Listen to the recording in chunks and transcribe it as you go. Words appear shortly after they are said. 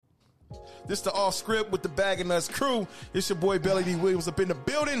This the Off Script with the Bag of Nuts crew. It's your boy Belly D. Williams up in the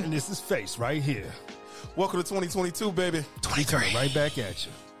building. And this is Face right here. Welcome to 2022, baby. 23. Right back at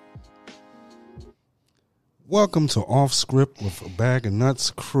you. Welcome to Off Script with a Bag of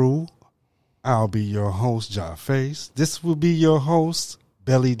Nuts crew. I'll be your host, John Face. This will be your host,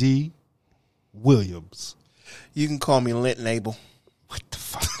 Belly D. Williams. You can call me Lint Nabel. What the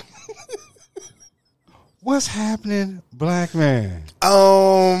fuck? What's happening, black man?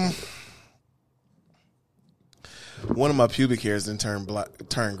 One of my pubic hairs didn't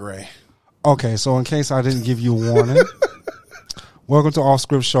turn gray. Okay, so in case I didn't give you a warning, welcome to Off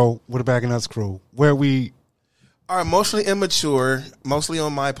Script Show with a Bag of Nuts crew, where we are emotionally immature, mostly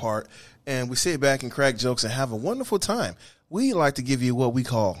on my part, and we sit back and crack jokes and have a wonderful time. We like to give you what we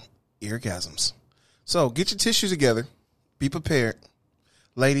call eargasms. So get your tissues together, be prepared,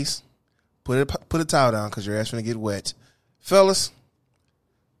 ladies. Put a towel down because your ass gonna get wet. Fellas,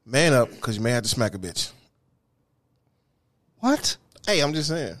 man up because you may have to smack a bitch. What? Hey, I'm just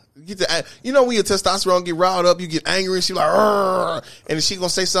saying. You know when your testosterone get riled up, you get angry and she like, "Arr!" And then she gonna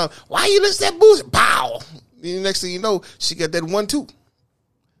say something. Why you listen to that bullshit? Pow! And the next thing you know, she got that 1-2.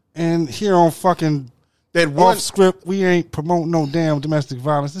 And here on fucking that one Off Script, we ain't promoting no damn domestic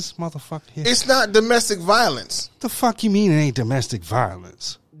violence. This motherfucker here. It's not domestic violence. The fuck you mean it ain't domestic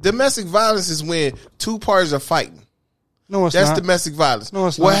violence? Domestic violence is when two parties are fighting. No, it's That's not. domestic violence. No,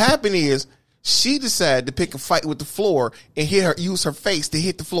 it's what not. happened is she decided to pick a fight with the floor and use her face to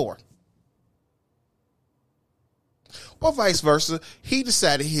hit the floor. Or vice versa. He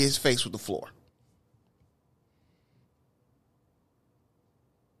decided to hit his face with the floor.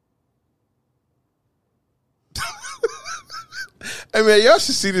 Hey man, y'all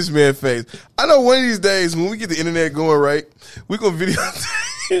should see this man's face. I know one of these days when we get the internet going right, we're gonna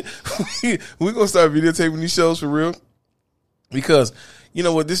we're gonna start videotaping these shows for real. Because you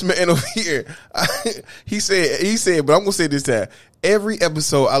know what, this man over here, he said, but I'm gonna say this time. Every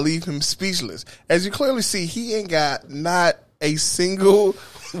episode I leave him speechless. As you clearly see, he ain't got not a single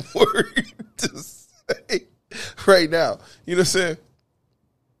word to say right now. You know what I'm saying?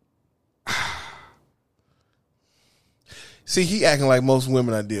 See, he acting like most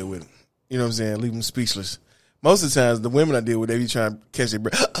women I deal with. You know what I'm saying? Leave them speechless. Most of the times, the women I deal with, they be trying to catch their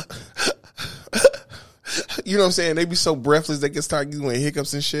breath. You know what I'm saying? They be so breathless, they can start doing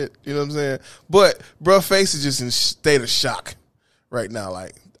hiccups and shit. You know what I'm saying? But, bro, face is just in state of shock right now.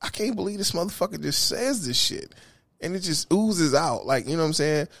 Like, I can't believe this motherfucker just says this shit. And it just oozes out. Like, you know what I'm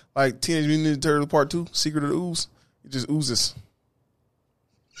saying? Like Teenage Mutant Ninja Turtles Part 2, Secret of the Ooze. It just oozes.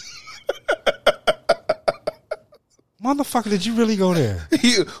 Motherfucker, did you really go there?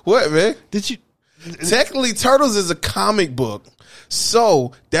 What, man? Did you? Technically, Turtles is a comic book.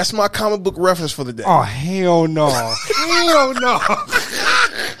 So, that's my comic book reference for the day. Oh, hell no. Hell no.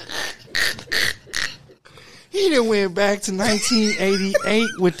 He done went back to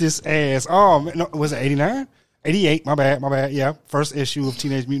 1988 with this ass. Oh, man, no, was it 89? 88, my bad. Yeah, first issue of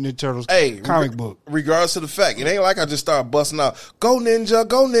Teenage Mutant Ninja Turtles comic book. Regardless of the fact, it ain't like I just started busting out, go ninja,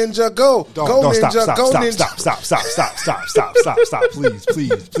 go ninja, go. Go ninja, go ninja. Stop,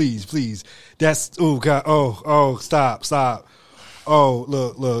 please. That's, oh, God, stop. Oh,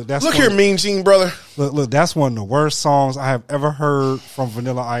 look. Look here, Mean Gene, brother. Look, that's one of the worst songs I have ever heard from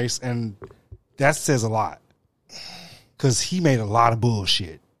Vanilla Ice, and that says a lot. Because he made a lot of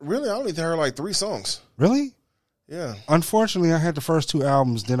bullshit. Really? I only heard like 3 songs. Really? Yeah. Unfortunately, I had the first 2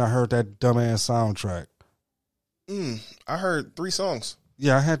 albums, then I heard that dumbass soundtrack. I heard 3 songs.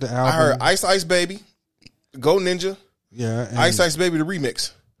 Yeah, I had the album. I heard Ice Ice Baby, Go Ninja, yeah, Ice Ice Baby the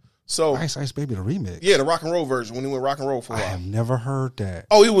remix. So Ice Baby the remix. Yeah, the rock and roll version when he went rock and roll for a while. I have never heard that.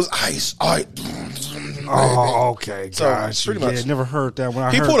 Oh, it was Ice. Oh, okay, so, pretty much. Yeah, never heard that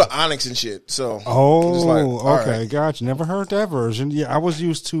when he pulled an Onyx and shit. So okay, right. Gotcha. Never heard that version. Yeah, I was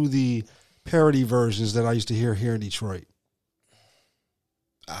used to the parody versions that I used to hear here in Detroit.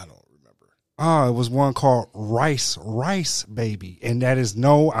 I don't remember. It was one called Rice Baby. And that is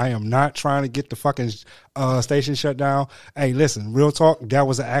I am not trying to get the fucking station shut down. Hey, listen, real talk, that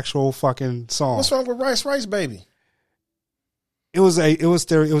was an actual fucking song. What's wrong with Rice Baby? It was Asian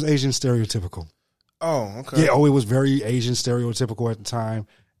stereotypical. Oh, okay. Yeah, it was very Asian stereotypical at the time.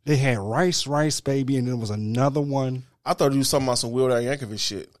 They had Rice Baby, and there was another one. I thought you was talking about some Weird Al Yankovic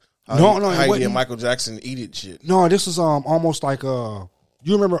shit. No, how he did Michael Jackson eat it shit. No, this was almost like you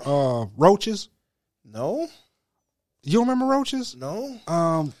remember Roaches? No. You remember Roaches? No.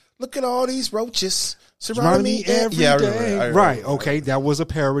 Look at all these roaches surrounding me every day. I remember. Right. Okay, that was a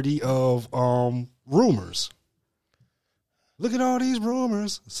parody of Rumors. Look at all these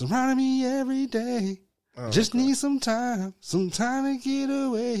rumors surrounding me every day. Just need some time to get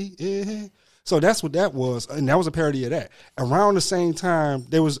away. Yeah. So that's what that was, and that was a parody of that. Around the same time,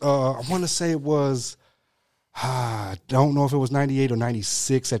 there was I want to say it was I don't know if it was 98 or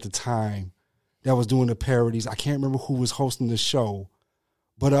 96 at the time that was doing the parodies. I can't remember who was hosting the show,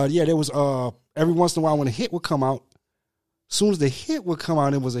 but yeah, there was every once in a while when a hit would come out. As soon as the hit would come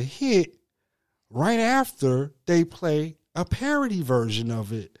out, it was a hit. Right after they play a parody version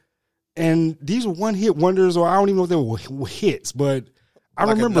of it, and these were one hit wonders, or I don't even know if they were hits, but I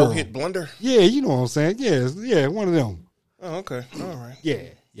like remember a no-hit blunder. Yeah, you know what I'm saying. Yeah, one of them. Oh, okay, all right. Yeah.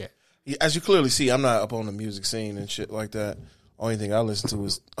 As you clearly see, I'm not up on the music scene and shit like that. Only thing I listen to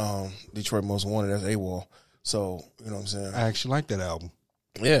is Detroit Most Wanted. That's AWOL. So you know what I'm saying. I actually like that album.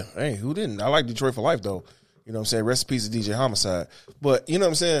 Yeah, hey, who didn't? I like Detroit for Life though. You know what I'm saying. Rest in peace to DJ Homicide. But you know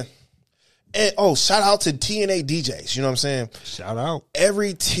what I'm saying. And shout out to TNA DJs. You know what I'm saying. Shout out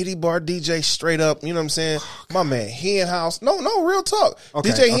every titty bar DJ straight up. You know what I'm saying. My man Hen House. No, real talk. Okay,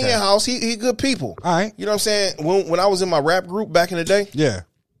 DJ Hen House. He good people. All right. You know what I'm saying. When I was in my rap group back in the day. Yeah.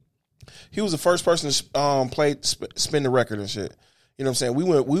 He was the first person to play spin the record and shit. You know what I'm saying. We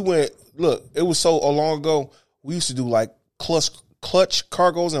went. Look, it was so long ago. We used to do like clutch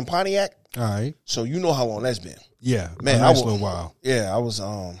cargos in Pontiac. All right. So you know how long that's been. Yeah, man. A little while. Yeah, I was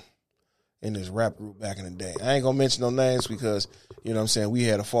in this rap group back in the day. I ain't gonna mention no names because you know what I'm saying we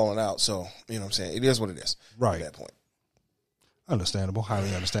had a falling out. So you know what I'm saying it is what it is. Right at that point. Understandable,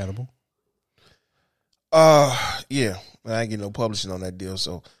 highly understandable. Yeah, I ain't getting no publishing on that deal.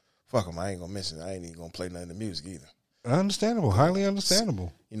 So fuck them. I ain't gonna mention it. I ain't even gonna play none of the music either. Understandable, highly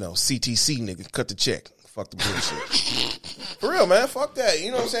understandable. You know, CTC nigga, cut the check. Fuck the bullshit. For real, man. Fuck that.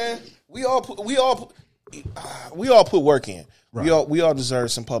 You know what I'm saying? We all put work in. Right. We all deserve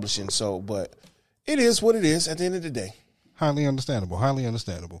some publishing. So, but it is what it is at the end of the day. Highly understandable. Highly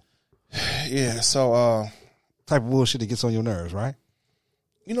understandable. Yeah. So, type of bullshit that gets on your nerves, right?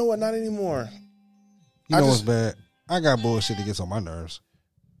 You know what? Not anymore. You know what's bad? I got bullshit that gets on my nerves.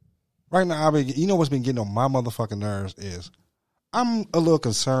 Right now, you know what's been getting on my motherfucking nerves is I'm a little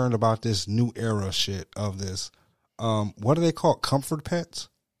concerned about this new era shit of this. What do they call it? Comfort pets?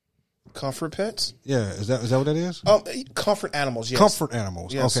 Comfort pets? Yeah, is that what that is? Comfort animals, yes. Comfort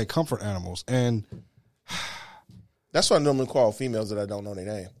animals. Yes. Okay, comfort animals. And that's what I normally call females that I don't know their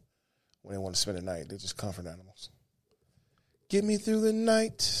name when they want to spend the night. They're just comfort animals. Get me through the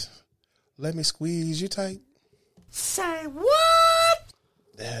night. Let me squeeze you tight. Say what?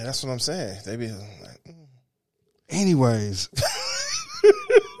 Yeah, that's what I'm saying. They be like, Anyways.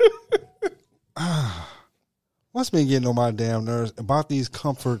 What's been getting on my damn nerves about these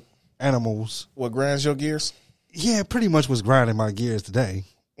comfort animals? What grinds your gears? Yeah, pretty much what's grinding my gears today.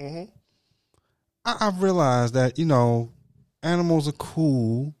 Mm-hmm. I've realized that, you know, animals are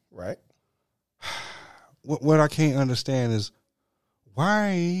cool. Right. What I can't understand is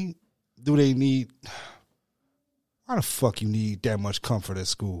why the fuck you need that much comfort at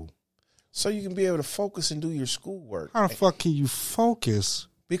school? So you can be able to focus and do your schoolwork. How the fuck can you focus?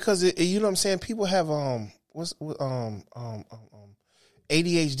 Because you know what I'm saying? People have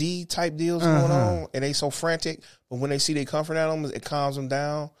ADHD type deals going on, and they so frantic. But when they see their comfort animals, it calms them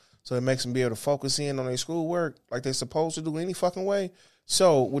down, so it makes them be able to focus in on their schoolwork like they're supposed to do any fucking way.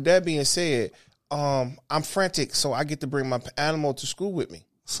 So with that being said, I'm frantic, so I get to bring my animal to school with me.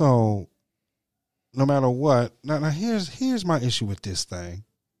 So no matter what, now here's my issue with this thing.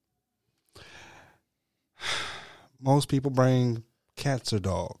 Most people bring cats or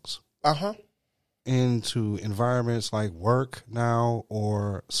dogs into environments like work now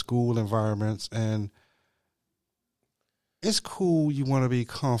or school environments, and it's cool you want to be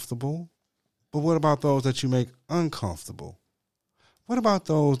comfortable, but what about those that you make uncomfortable? What about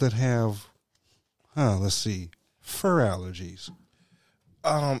those that have, fur allergies?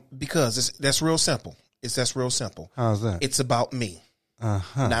 Because that's real simple. That's real simple. How's that? It's about me,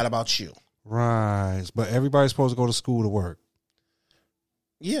 not about you. Right, but everybody's supposed to go to school to work.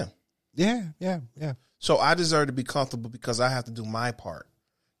 Yeah. So I deserve to be comfortable because I have to do my part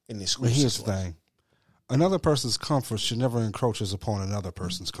in this school situation. Here's the thing. Another person's comfort should never encroaches upon another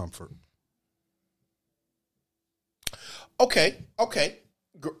person's comfort. Okay.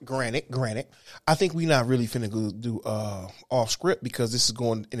 Granted. I think we're not really finna go do off script because this is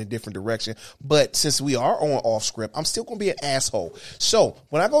going in a different direction. But since we are on off script, I'm still gonna be an asshole. So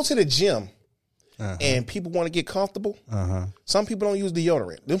when I go to the gym and people want to get comfortable, some people don't use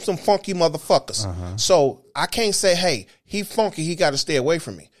deodorant. Them some funky motherfuckers. So I can't say, hey, he funky, he got to stay away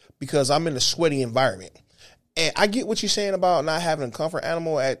from me because I'm in a sweaty environment. And I get what you're saying about not having a comfort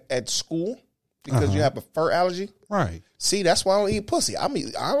animal at school because you have a fur allergy. Right. See, that's why I don't eat pussy. I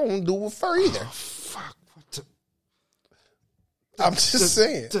mean, I don't do with fur either. Fuck. I'm just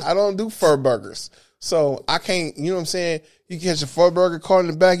saying. I don't do fur burgers. So I can't, you know what I'm saying? You catch a fur burger caught in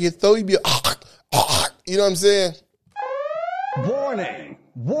the back of your throat, you be, you know what I'm saying? Warning,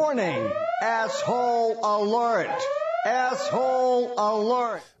 warning, asshole alert, asshole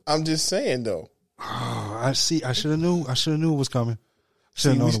alert. I'm just saying though. Oh, I see. I should have knew. I should have knew it was coming.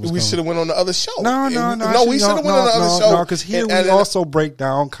 We should have went on the other show. No. We should have went on the other show. No, because here we also break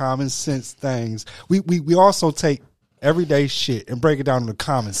down common sense things. We also take everyday shit and break it down to the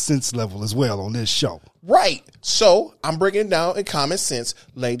common sense level as well on this show. Right. So I'm breaking it down in common sense.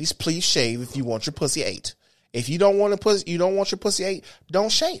 Ladies, please shave if you want your pussy ate. If you don't want your pussy ate,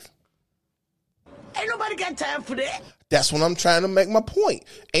 don't shave. Ain't nobody got time for that. That's what I'm trying to make my point.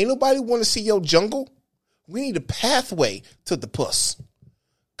 Ain't nobody want to see your jungle. We need a pathway to the puss.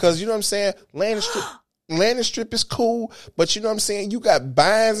 Cause you know what I'm saying? Landing strip is cool, but you know what I'm saying? You got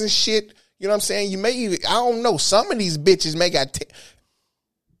binds and shit. You know what I'm saying? You may even, I don't know. Some of these bitches may got.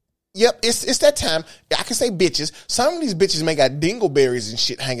 Yep, it's that time. I can say bitches. Some of these bitches may got dingleberries and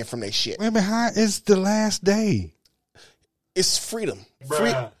shit hanging from their shit. Wait a minute, how is the last day? It's freedom.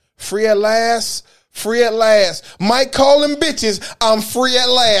 Free at last. Free at last. Mike calling bitches. I'm free at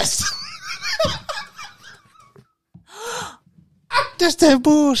last. That's that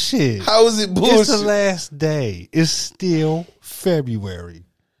bullshit. How is it bullshit? It's the last day. It's still February.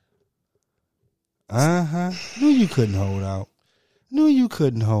 Knew you couldn't hold out.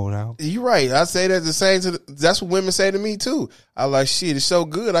 You're right. I say that the same that's what women say to me too. I like, shit, it's so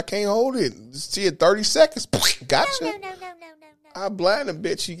good, I can't hold it. See it 30 seconds. Gotcha. No. I blind a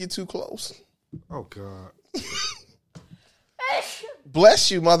bitch, you get too close. Oh, God.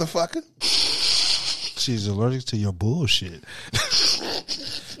 Bless you, motherfucker. She's allergic to your bullshit.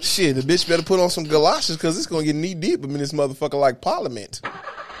 Shit, the bitch better put on some galoshes because it's going to get knee deep in this motherfucker like Parliament.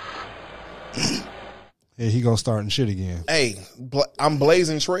 Yeah, he gonna start and shit again. Hey, I'm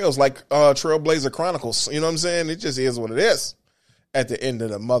blazing trails like Trailblazer Chronicles. You know what I'm saying? It just is what it is at the end of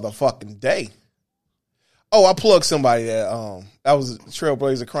the motherfucking day. Oh, I plugged somebody that was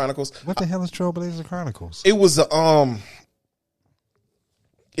Trailblazer Chronicles. What the hell is Trailblazer Chronicles? It was a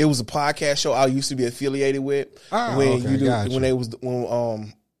podcast show I used to be affiliated with.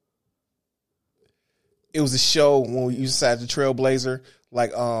 It was a show when we used to side the Trailblazer,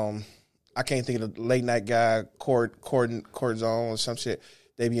 like I can't think of the late night guy, Cordon or some shit.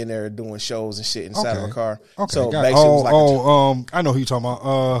 They be in there doing shows and shit inside of a car. Okay, so basically, it was like I know who you talking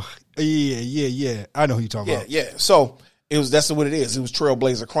about. Yeah. I know who you talking about. Yeah. So that's what it is. It was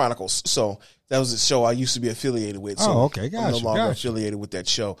Trailblazer Chronicles. So that was a show I used to be affiliated with. So okay, gotcha. I'm no longer affiliated with that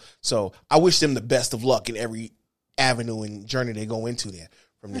show. So I wish them the best of luck in every avenue and journey they go into there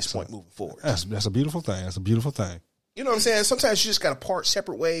from this point moving forward. That's a beautiful thing. That's a beautiful thing. You know what I'm saying? Sometimes you just got to part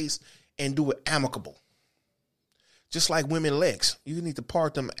separate ways and do it amicable. Just like women legs. You need to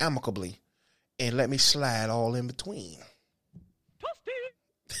part them amicably and let me slide all in between.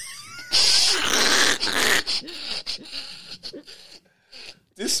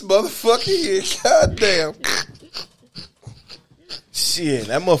 This motherfucker here, goddamn. Shit,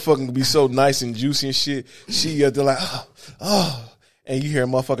 that motherfucker can be so nice and juicy and shit. She they're like, oh, and you hear a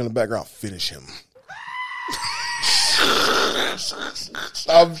motherfucker in the background, finish him.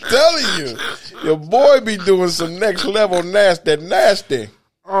 I'm telling you, your boy be doing some next level nasty.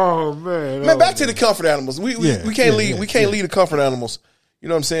 Oh man, back to the comfort animals. We can't leave the comfort animals. You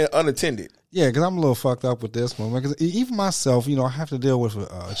know what I'm saying? Unattended. Yeah, because I'm a little fucked up with this one. Because even myself, I have to deal with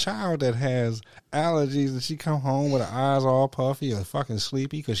a child that has allergies, and she come home with her eyes all puffy or fucking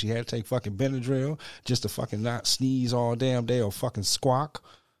sleepy because she had to take fucking Benadryl just to fucking not sneeze all damn day or fucking squawk.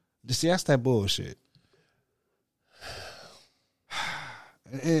 See, that's that bullshit.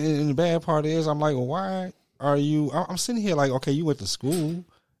 And the bad part is, I'm like, well, why are you? I'm sitting here like, okay, you went to school.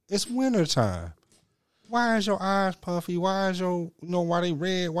 It's wintertime. Why is your eyes puffy? Why is why they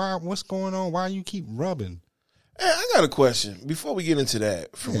red? What's going on? Why you keep rubbing? Hey, I got a question before we get into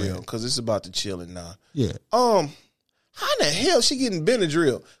that for real, because it's about to chilling now. Yeah. How in the hell she getting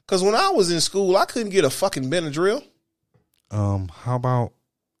Benadryl? Because when I was in school, I couldn't get a fucking Benadryl. How about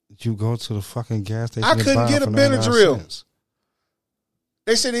you go to the fucking gas station? I couldn't get a Benadryl.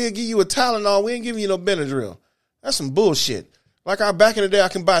 They said they'd give you a Tylenol. We ain't giving you no Benadryl. That's some bullshit. Like back in the day, I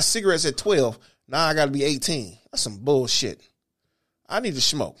can buy cigarettes at 12. Now I got to be 18. That's some bullshit. I need to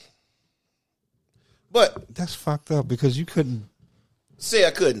smoke. But that's fucked up because you couldn't. Say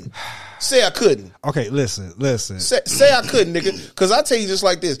I couldn't. Say I couldn't. Okay, listen. Say I couldn't, nigga. Because I tell you just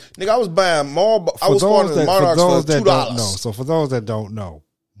like this. Nigga, I was buying Marlboro. I was part of the Monarchs for $2. So for those that don't know,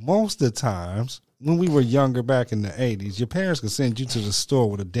 most of the times when we were younger back in the 80s, your parents could send you to the store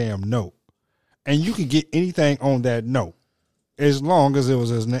with a damn note. And you could get anything on that note. as long as it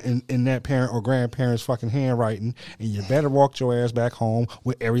was in that parent or grandparent's fucking handwriting, and you better walk your ass back home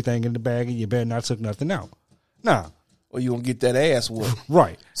with everything in the bag, and you better not took nothing out. Nah. Or you gonna get that ass whooped.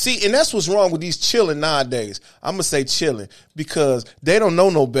 Right. See, and that's what's wrong with these chilling nowadays. I'm gonna say chilling because they don't know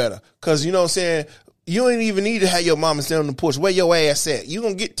no better. Cause you know what I'm saying? You ain't even need to have your mama stand on the porch. Where your ass at? You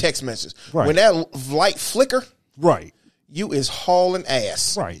gonna get text messages. Right. When that light flicker, Right. you is hauling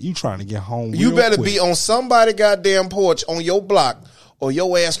ass. Right. You trying to get home. You real better quick. be on somebody goddamn porch on your block, or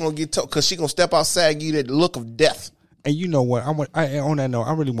your ass gonna get told because she gonna step outside and give you that look of death. And you know what? On that note,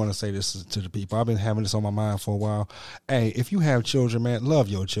 I really want to say this to the people. I've been having this on my mind for a while. Hey, if you have children, man, love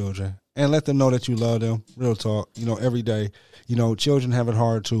your children and let them know that you love them. Real talk, every day. Children have it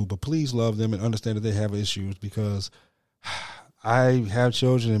hard too, but please love them and understand that they have issues, because I have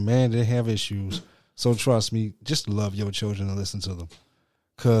children and man, they have issues. So trust me, just love your children and listen to them,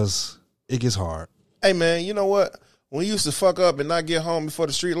 because it gets hard. Hey man, you know what? When you used to fuck up and not get home before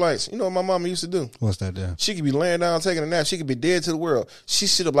the street lights, you know what my mama used to do? What's that there? She could be laying down taking a nap. She could be dead to the world. She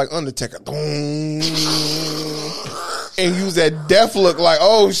sit up like Undertaker. And use that death look like,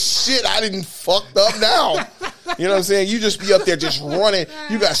 oh shit, I didn't fucked up now. You know what I'm saying? You just be up there just running.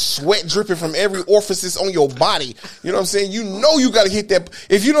 You got sweat dripping from every orifice on your body. You know what I'm saying? You know you got to hit that.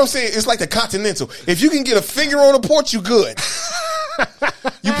 If you know what I'm saying, it's like the Continental. If you can get a finger on the porch, you good.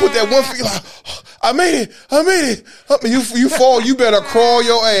 You put that one finger like, oh, I made it. You fall, you better crawl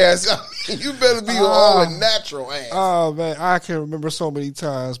your ass. You better be all a natural ass. Oh man, I can remember so many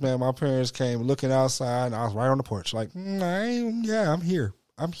times, man. My parents came looking outside, and I was right on the porch, like, I'm here.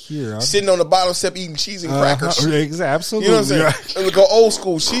 I'm Sitting on the bottom step eating cheese and crackers. Absolutely. You know what I'm saying? Right. Go old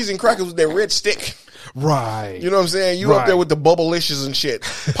school cheese and crackers with that red stick. Right. You know what I'm saying? You up there with the bubblicious and shit,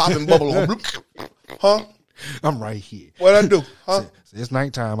 popping bubble. Huh? I'm right here. What I do? Huh? It's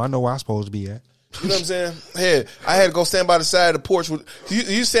nighttime. I know where I'm supposed to be at. You know what I'm saying? Hey, I had to go stand by the side of the porch.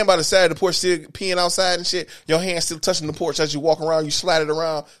 You stand by the side of the porch still peeing outside and shit. Your hand still touching the porch as you walk around. You slide it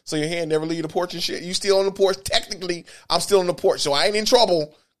around so your hand never leave the porch and shit. You still on the porch. Technically, I'm still on the porch, so I ain't in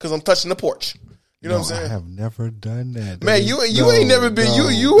trouble because I'm touching the porch. You know what I'm saying? I have never done that. Man, you ain't never been.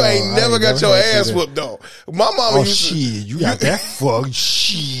 You ain't never got your ass whooped though. My mama used to. You got that fuck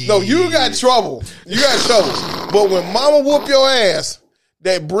shit. No, you got trouble. You got trouble. But when mama whoop your ass,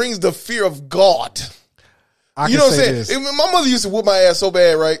 that brings the fear of God. You know what I'm saying? My mother used to whoop my ass so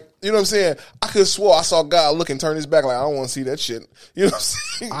bad, right? You know what I'm saying? I could have swore I saw God look and turn his back like, I don't want to see that shit. You know what I'm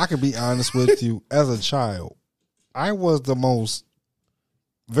saying? I can be honest with you. As a child, I was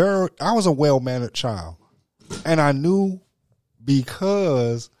a well-mannered child. And I knew,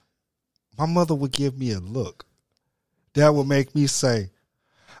 because my mother would give me a look that would make me say,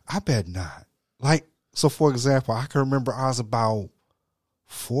 I bet not. Like, so for example, I can remember I was about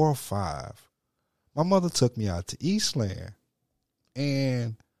 4 or 5. My mother took me out to Eastland,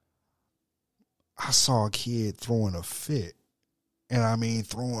 and I saw a kid throwing a fit. And I mean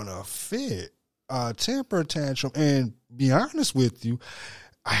throwing a fit, a temper tantrum. And be honest with you,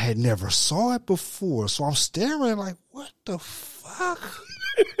 I had never saw it before. So I'm staring like, what the fuck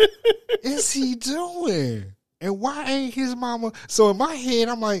is he doing? And why ain't his mama? So in my head,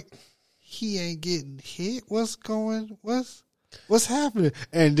 I'm like, he ain't getting hit. What's happening?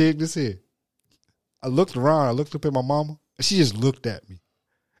 And then this here, I looked around, I looked up at my mama, and she just looked at me.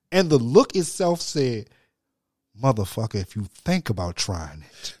 And the look itself said, motherfucker, if you think about trying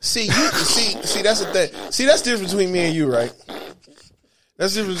it. See, that's the thing. See, that's the difference between me and you, right?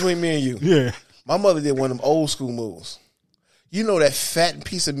 That's the difference between me and you. Yeah. My mother did one of them old school moves. You know that fat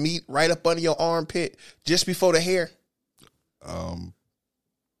piece of meat right up under your armpit just before the hair?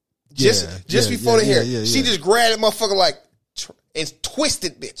 Just before the hair. She just grabbed that motherfucker like and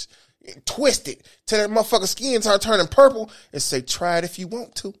twisted, bitch. Twisted till that motherfucker skin start turning purple and say, try it if you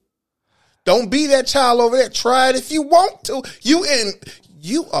want to. Don't be that child over there. Try it if you want to.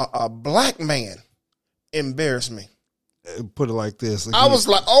 You are a black man. Embarrass me. Put it like this. I was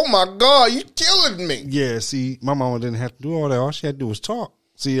like, oh my God, you killing me. Yeah, see, my mama didn't have to do all that. All she had to do was talk.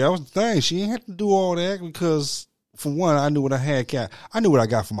 See, that was the thing. She didn't have to do all that because, for one, I knew what I had. I knew what I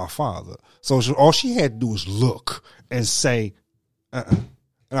got from my father. So all she had to do was look and say, And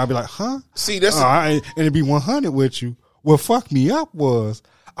I'd be like, huh? See, that's and it'd be 100 with you. What fucked me up was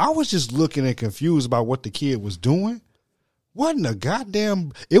I was just looking and confused about what the kid was doing. Wasn't a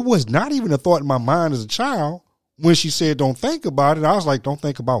goddamn, it was not even a thought in my mind as a child. When she said, don't think about it, I was like, don't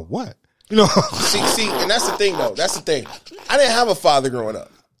think about what? You know? See, and that's the thing, though. That's the thing. I didn't have a father growing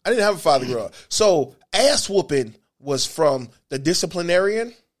up. So ass whooping was from the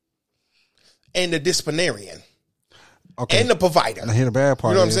disciplinarian and the disciplinarian. Okay. And the provider. Now, here the bad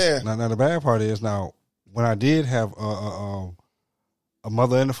part you know is, what I'm saying? Now the bad part is, now, when I did have a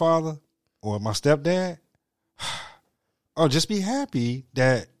mother and a father, or my stepdad, oh, just be happy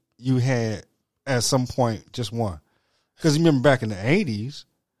that you had at some point just one. Because remember back in the 80s,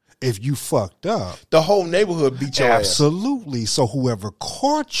 if you fucked up, the whole neighborhood beat your ass. Absolutely. So whoever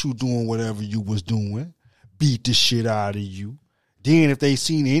caught you doing whatever you was doing beat the shit out of you. Then if they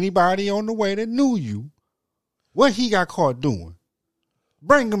seen anybody on the way that knew you, what he got caught doing,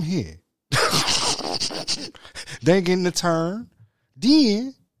 bring him here. They getting the turn.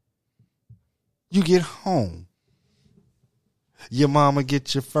 Then you get home. Your mama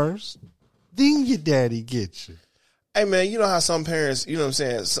get you first. Then your daddy get you. Hey, man, you know how some parents, you know what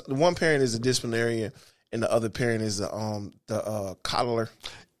I'm saying? One parent is a disciplinarian and the other parent is the coddler.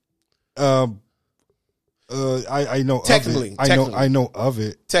 I know technically, of it. I know of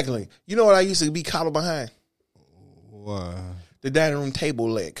it. Technically. You know what I used to be coddled behind? What? The dining room table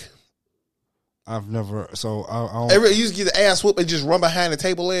leg. I've never, so I don't. You used to get the ass whoop and just run behind the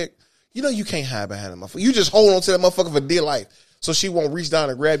table leg. You know you can't hide behind a motherfucker. You just hold on to that motherfucker for dear life so she won't reach down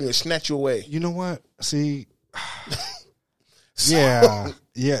and grab you and snatch you away. You know what? See, yeah.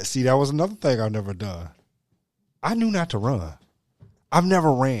 See, that was another thing I've never done. I knew not to run. I've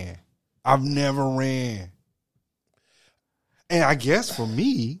never ran. And I guess for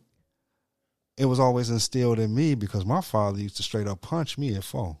me, it was always instilled in me because my father used to straight up punch me and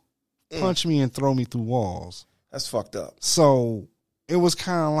fall. Punch me and throw me through walls. That's fucked up. So it was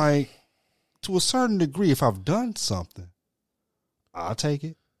kind of like, to a certain degree, if I've done something, I'll take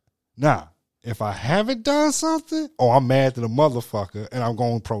it. Now, if I haven't done something, I'm mad at the motherfucker and I'm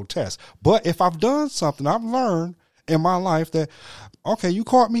going to protest. But if I've done something, I've learned in my life that, okay, you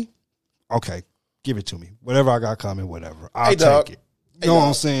caught me. Okay, give it to me. Whatever I got coming, whatever. I'll take it. You know what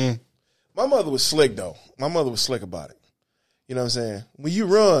I'm saying? My mother was slick, though. My mother was slick about it. You know what I'm saying? When you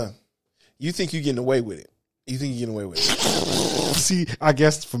run, you think you're getting away with it. See, I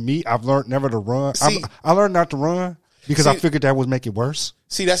guess for me, I've learned never to run. I learned not to run because I figured that would make it worse.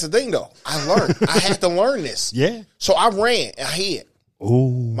 See, that's the thing, though. I had to learn this. Yeah. So I ran. I hid.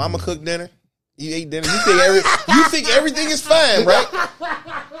 Ooh. Mama cooked dinner. You ate dinner. You think everything is fine, right?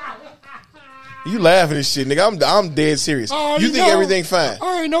 You laughing and shit, nigga. I'm dead serious. Oh, you think everything fine. I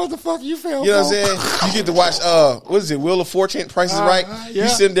already know what the fuck you feel. You know what I'm saying? You get to watch, what is it, Wheel of Fortune, Price is Right? Yeah, you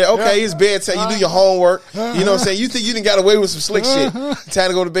sitting there, okay, it's bedtime. You do your homework. You know what I'm saying? You think you done got away with some slick shit. Time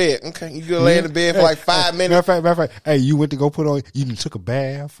to go to bed. Okay, you go lay in the bed for like 5 minutes. Matter of fact, hey, you went to go put on, you done took a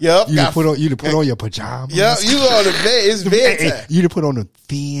bath. Yep. You done put on your pajamas. Yep, you on the bed. It's bedtime. You done put on the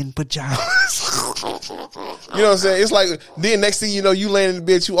thin pajamas. You know what I'm saying? It's like, then next thing you know, you laying in the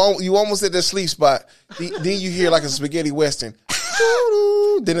bed, you almost at that sleep spot. Then you hear like a spaghetti western.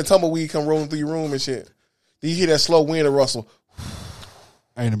 Then a tumbleweed come rolling through your room and shit. Then you hear that slow wind and rustle.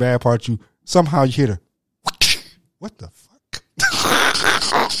 And the bad part, somehow you hear the, what the fuck?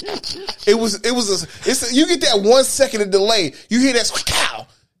 You get that 1 second of delay. You hear that cow.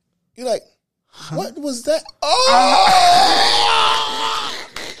 You're like, what was that? Oh!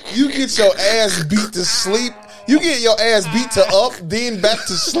 You get your ass beat to sleep. You get your ass beat to up, then back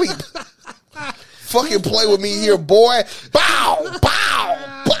to sleep. Fucking play with me here, boy. Bow,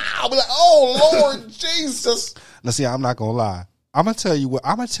 bow, bow. Be like, oh, Lord Jesus. Now, see, I'm not going to lie. I'm going to tell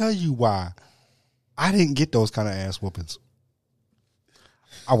you why I didn't get those kind of ass whoopings.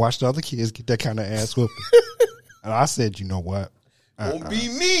 I watched the other kids get that kind of ass whooping. And I said, you know what? Won't be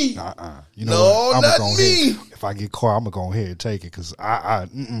me. You know what? Not me. If I get caught, I'm going to go ahead and take it. Because I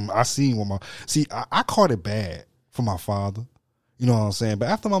seen what I caught it bad for my father. You know what I'm saying? But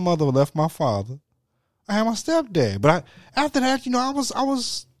after my mother left my father, I had my stepdad. But after that, I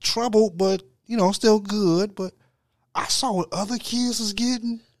was troubled, but, still good. But I saw what other kids was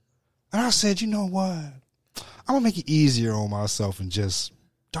getting. And I said, you know what? I'm going to make it easier on myself and just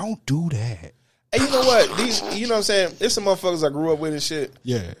don't do that. And you know what? You know what I'm saying? There's some motherfuckers I grew up with and shit.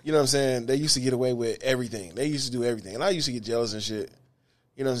 Yeah. You know what I'm saying? They used to get away with everything. They used to do everything. And I used to get jealous and shit.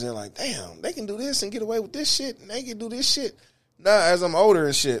 You know what I'm saying? Like, damn, they can do this and get away with this shit. And they can do this shit. Now, as I'm older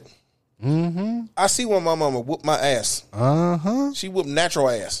and shit, I see when my mama whoop my ass. She whooped natural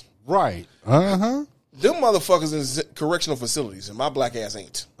ass. Right. Them motherfuckers in correctional facilities, and my black ass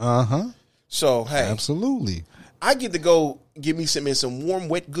ain't. So, hey. Absolutely. I get to go get me some warm,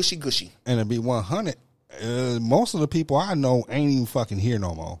 wet, gushy. And to be 100, most of the people I know ain't even fucking here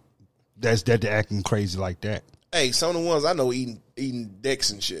no more. That they're acting crazy like that. Hey, some of the ones I know eating dicks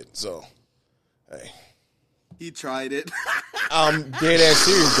and shit. So, hey. He tried it. I'm dead ass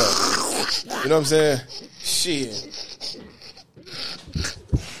serious though. You know what I'm saying? Shit.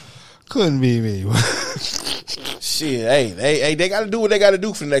 Couldn't be me. Shit. Hey, they got to do what they got to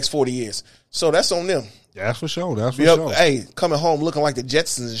do for the next 40 years. So that's on them. That's for sure. That's for Yep. sure. Hey, coming home looking like the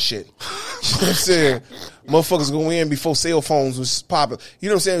Jetsons and shit. You know what I'm saying? Motherfuckers go in before cell phones was popping. You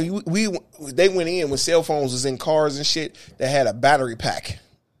know what I'm saying? They went in when cell phones was in cars and shit that had a battery pack.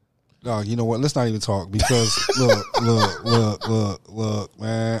 No, you know what? Let's not even talk because look,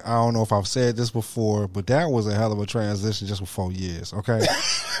 man. I don't know if I've said this before, but that was a hell of a transition just for 4 years. Okay,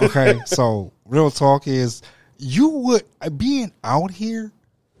 okay. So real talk is you would being out here.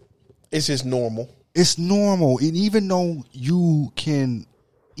 It's just normal. It's normal, and even though you can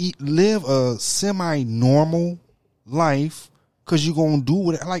live a semi-normal life, because you're gonna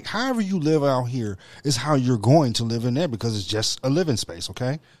do it like however you live out here is how you're going to live in there because it's just a living space.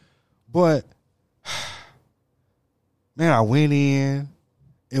 Okay. But, man, I went in.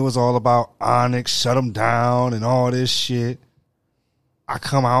 It was all about Onyx, shut them down, and all this shit. I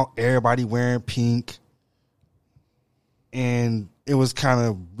come out, everybody wearing pink. And it was kind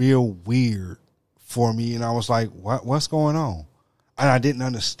of real weird for me. And I was like, what's going on? And I didn't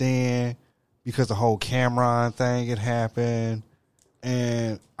understand because the whole Cameron thing had happened.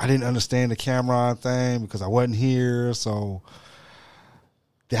 And I didn't understand the Cameron thing because I wasn't here. So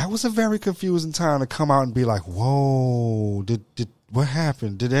that was a very confusing time to come out and be like, whoa, did what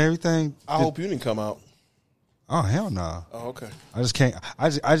happened? Did everything? I hope you didn't come out. Oh, hell no. Nah. Oh, okay. I just can't. I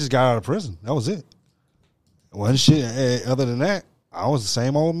just got out of prison. That was it. Wasn't shit. Other than that, I was the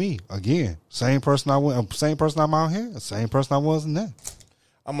same old me. Again, same person same person I'm out here, same person I was in there.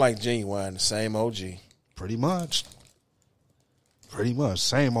 I'm like Genuine, the same OG. Pretty much.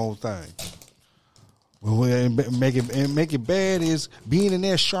 Same old thing. And make it bad is being in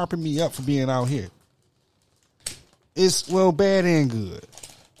there sharpened me up for being out here. It's bad and good.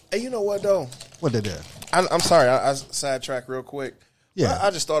 Hey, you know what though? What did that? I'm sorry, I sidetracked real quick. Yeah. I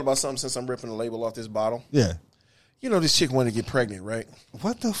just thought about something since I'm ripping the label off this bottle. Yeah. You know this chick wanted to get pregnant, right?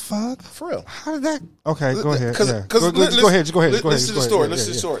 What the fuck? For real. How did that? Okay, go ahead. Cause, Yeah. cause Go ahead. Listen to the story. Listen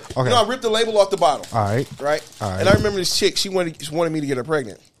to the story. Okay. You know, I ripped the label off the bottle. All right. Right? All right. And I remember this chick, she wanted me to get her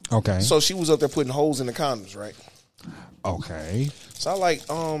pregnant. Okay. So she was up there putting holes in the condoms, right? Okay. So I like,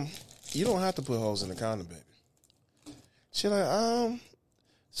 you don't have to put holes in the condom, baby. She like,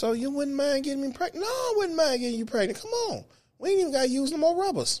 so you wouldn't mind getting me pregnant? No, I wouldn't mind getting you pregnant. Come on. We ain't even got to use no more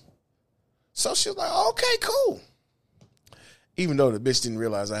rubbers. So she was like, okay, cool. Even though the bitch didn't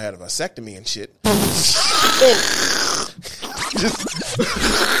realize I had a vasectomy and shit.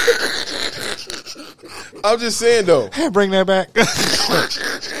 I'm just saying though. Hey, bring that back.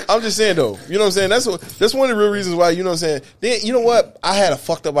 I'm just saying though. You know what I'm saying? That's one of the real reasons why, you know what I'm saying? Then, you know what? I had a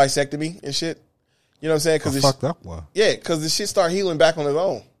fucked up vasectomy and shit. You know what I'm saying? Cause fucked up one. Yeah, because the shit start healing back on its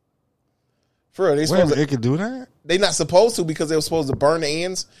own. For real. It could do that? They not supposed to because they were supposed to burn the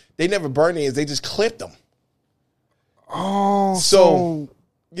ends. They never burned the ends. They just clipped them. Oh, So,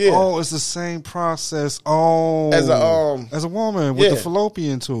 yeah. Oh, it's the same process. Oh, As a woman with yeah. the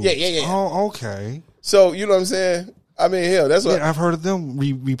fallopian tube. Yeah. Oh, okay. So, you know what I'm saying? I mean, hell, that's what. Yeah, I've heard of them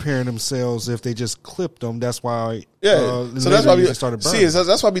repairing themselves if they just clipped them. That's why. Yeah. So that's why we started burning. See,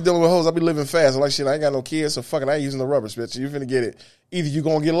 that's why I be dealing with hoes. I be living fast. I'm like, shit, I ain't got no kids, so fucking I ain't using the rubbers, bitch. You finna get it. Either you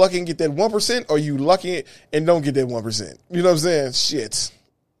gonna get lucky and get that 1%, or you lucky and don't get that 1%. You know what I'm saying? Shit.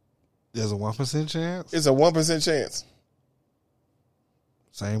 There's a 1% chance. It's a 1% chance.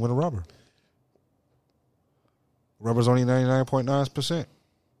 Same with a rubber. Rubber's only 99.9%.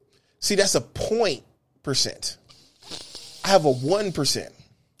 See, that's a 0.%. I have a 1%.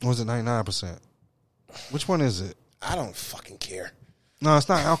 Or is it 99%? Which one is it? I don't fucking care. No, it's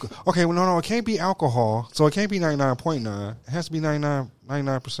not alcohol. Okay, well, no, it can't be alcohol. So it can't be 99.9. It has to be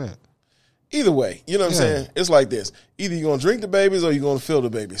 99%. Either way, you know what I'm Yeah. saying? It's like this. Either you're going to drink the babies or you're going to fill the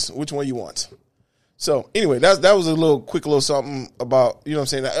babies. Which one you want? So, anyway, that was a quick little something about, you know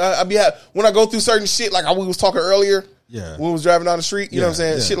what I'm saying? When I go through certain shit, like we was talking earlier, Yeah. when we was driving down the street, you know what I'm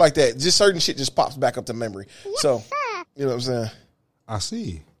saying? Yeah. Shit like that. Just certain shit just pops back up to memory. So, you know what I'm saying? I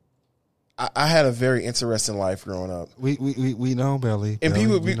see. I had a very interesting life growing up. We know, Belly. And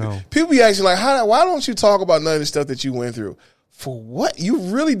Belly, people be asking like, why don't you talk about none of the stuff that you went through? For what? You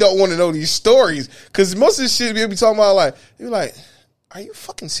really don't want to know these stories because most of this shit we be talking about like, you're like, are you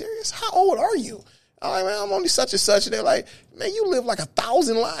fucking serious? How old are you? I'm like, man, I'm only such and such. And they're like, man, you live like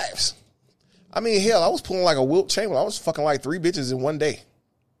 1,000 lives. I mean, hell, I was pulling like a Wilt Chamberlain. I was fucking like 3 bitches in one day.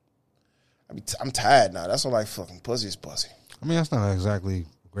 I'm tired now. That's what like fucking pussy is pussy. I mean, that's not exactly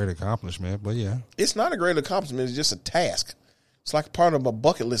a great accomplishment, but yeah. It's not a great accomplishment. It's just a task. It's like part of a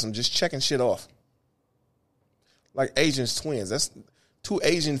bucket list. I'm just checking shit off. Like Asian twins. That's 2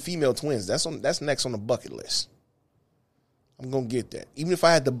 Asian female twins. That's next on the bucket list. I'm going to get that. Even if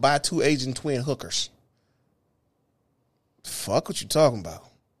I had to buy 2 Asian twin hookers. Fuck what you talking about.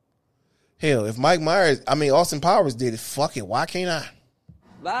 Hell, if Austin Powers did it, fuck it. Why can't I?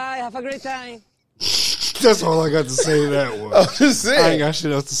 Bye. Have a great time. That's all I got to say to that one. I'm just saying. I ain't got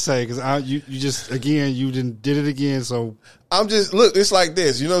shit else to say because you just again you did it again. So I'm just look. It's like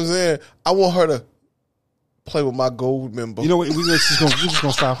this. You know what I'm saying? I want her to play with my gold member. you know what? We're just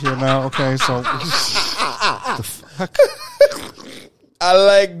gonna stop here now. Okay, so the fuck? I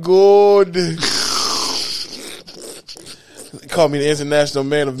like gold. Call me the international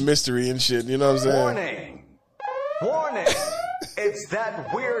man of mystery and shit. You know what I'm saying? Warning. Warning. It's that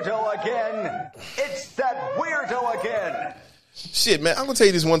weirdo again. It's that weirdo again. Shit, man. I'm gonna tell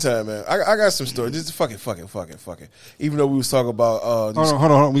you this one time, man. I got some stories. Just fuck it. Even though we was talking about hold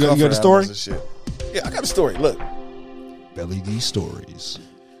on. You got a story? and shit. Yeah, I got a story. Look, Belly D stories.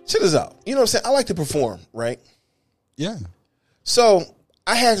 check this out. You know what I'm saying? I like to perform, right? Yeah. So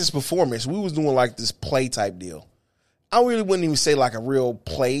I had this performance. We was doing like this play type deal. I really wouldn't even say like a real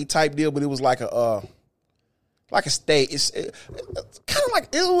play type deal, but it was like a stage. It's kind of like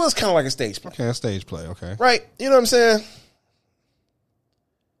it was kind of like a stage play, Okay, a stage play. Okay. right? You know what I'm saying?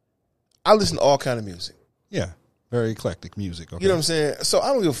 I listen to all kind of music. Yeah. Very eclectic music. Okay. You know what I'm saying? So I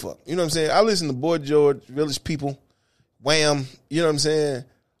don't give a fuck. You know what I'm saying? I listen to Boy George, Village People, Wham. You know what I'm saying?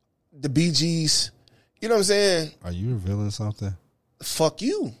 The Bee Gees. You know what I'm saying? Are you revealing something? Fuck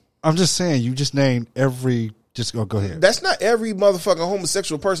you. I'm just saying. You just named every. Just go ahead. That's not every motherfucking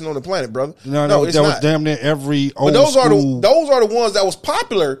homosexual person on the planet, brother. No, it's that was not. damn near every old But those school. are the ones that was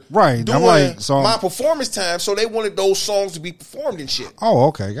popular, Right. During I'm like, so my performance time, so they wanted those songs to be performed and shit. Oh,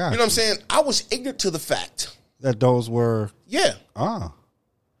 okay, got You know what I'm saying? I was ignorant to the fact. That those were Yeah, You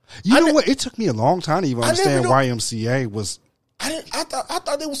I know ne- what? It took me a long time to even I never understand knew- YMCA was. I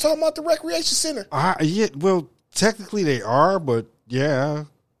thought they was talking about the recreation center. Yeah, well, technically they are, but yeah.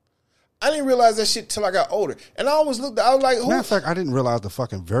 I didn't realize that shit till I got older, and I always looked. I was like, who? Matter of fact, I didn't realize the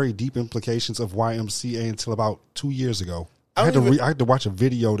fucking very deep implications of YMCA until about 2 years ago. I had to watch a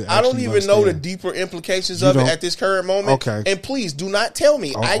video to. I don't actually even know the understand. deeper implications You of it don't? at this current moment. Okay. And please do not tell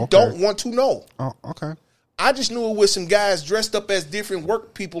me. Oh, I okay. don't want to know. Oh, okay. I just knew it was some guys dressed up as different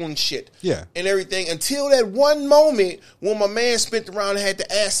work people and shit. Yeah. And everything until that one moment when my man spent around and had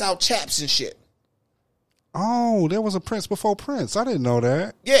to ass out chaps and shit. Oh, there was a Prince before Prince. I didn't know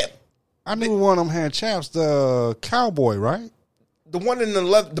that. Yeah. I knew one of them had chaps. The cowboy, right? The one in the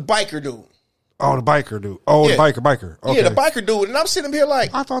biker dude. Oh, the biker dude. Oh, Yeah. the biker. Okay. Yeah, the biker dude. And I'm sitting here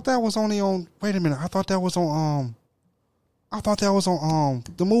like, I thought that was only on. Wait a minute. I thought that was on.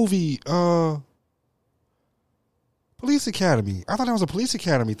 The movie Police Academy. I thought that was a Police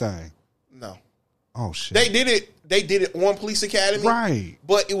Academy thing. no. Oh shit. They did it on Police Academy. Right.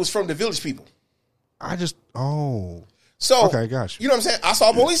 But it was from the Village People. So, Okay, got you. You know what I'm saying? I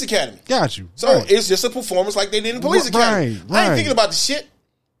saw Police Academy. Got you. So Right. it's just a performance like they did in Police Academy. Right, I ain't right. thinking about the shit.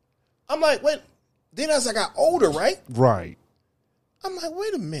 I'm like, wait. Then as I got older, right? Right. I'm like,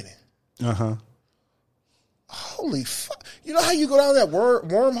 wait a minute. Uh-huh. Holy fuck. You know how you go down that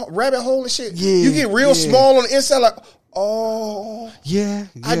worm rabbit hole and shit? Yeah, You get real yeah. small on the inside, like, oh, Yeah.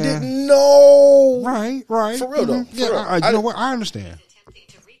 I didn't know. Right. For real, though. Mhm. For Yeah, real. you know what? I understand. Attempting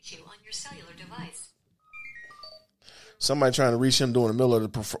to reach you on your cellular device. Somebody trying to reach him during the middle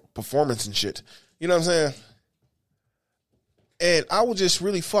of the performance and shit. You know what I'm saying? And I was just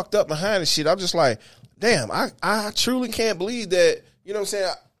really fucked up behind the shit. I'm just like, damn, I truly can't believe that, you know what I'm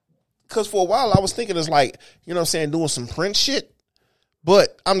saying? Because for a while I was thinking it's like, you know what I'm saying, doing some Prince shit.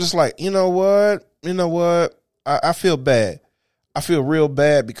 But I'm just like, you know what? I feel bad. I feel real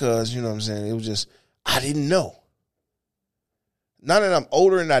bad because, you know what I'm saying, it was just, I didn't know. Now that I'm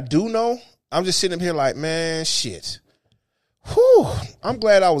older and I do know, I'm just sitting here like, man, shit. Whew. I'm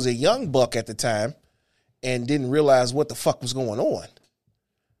glad I was a young buck at the time and didn't realize what the fuck was going on.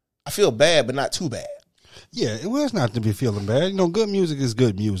 I feel bad, but not too bad. Yeah, it was not to be feeling bad. You know, good music is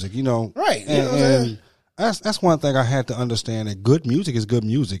good music, you know. Right. You know what I'm saying? And that's one thing I had to understand, that good music is good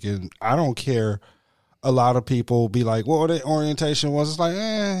music. And I don't care. A lot of people be like, well, their orientation was, it's like,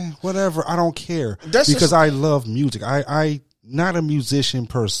 whatever. I don't care. That's because just- I love music. I not a musician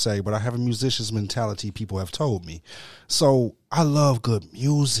per se, but I have a musician's mentality, people have told me. So I love good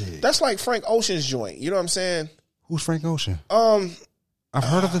music. That's like Frank Ocean's joint. You know what I'm saying? Who's Frank Ocean? I've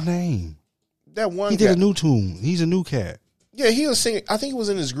heard of the name. That one He guy. did a new tune. He's a new cat. Yeah, he was singing. I think he was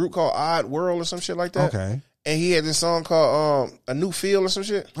in this group called Odd World or some shit like that. Okay. And he had this song called A New Feel or some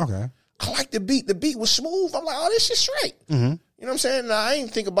shit. Okay. I like the beat. The beat was smooth. I'm like, oh, this shit's straight. Mm-hmm. You know what I'm saying? Nah, I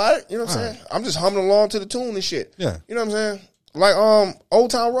ain't think about it. You know what I'm saying? I'm just humming along to the tune and shit. Yeah. You know what I'm saying? Like Old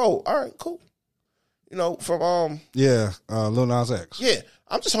Town Road. All right, cool. You know, from Yeah, Lil Nas X. yeah,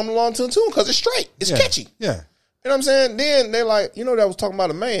 I'm just humming along to the tune because it's straight. It's Yeah. catchy. Yeah. You know what I'm saying? Then they're like, that was talking about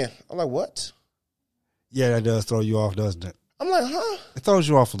a man. I'm like, what? Yeah, that does throw you off, doesn't it? I'm like, huh? It throws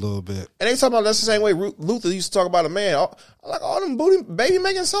you off a little bit. And they talking about that's the same way Luther used to talk about a man. I'm like, all them baby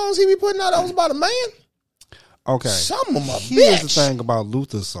making songs he be putting out, that was about a man? Okay. Some of my Here's bitch. the thing about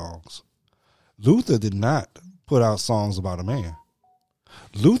Luther's songs. Luther did not put out songs about a man.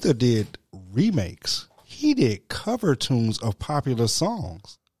 Luther did remakes. He did cover tunes of popular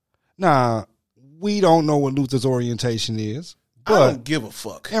songs. Now, we don't know what Luther's orientation is. I But, don't give a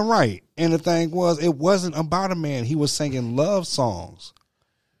fuck. and right. And the thing was, it wasn't about a man. He was singing love songs.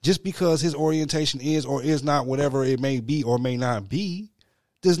 Just because his orientation is or is not whatever it may be or may not be,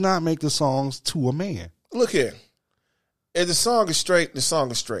 does not make the songs to a man. Look here. If the song is straight, the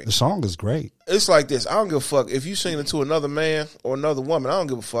song is straight. The song is great. It's like this. I don't give a fuck. If you sing it to another man or another woman, I don't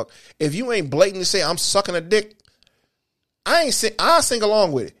give a fuck. If you ain't blatantly say I'm sucking a dick, I'll sing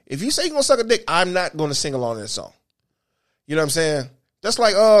along with it. If you say you're gonna suck a dick, I'm not gonna sing along to that song. You know what I'm saying? That's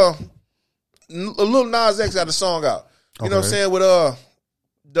like Lil Nas X had a song out. You know what I'm saying? With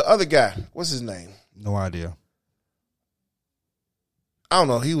the other guy. What's his name? No idea. I don't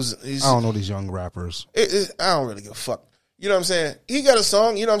know. He's I don't know these young rappers. I don't really give a fuck. You know what I'm saying? He got a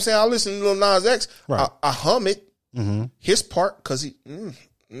song, you know what I'm saying? I listen to Lil Nas X. Right. I hum it. Mm-hmm. His part, because he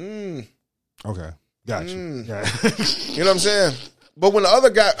Okay. Got you. Yeah. you know what I'm saying? But when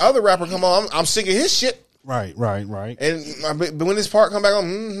the other rapper come on, I'm singing his shit. Right. But when this part come back on,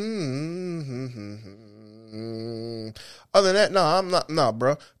 other than that, no, I'm not, no,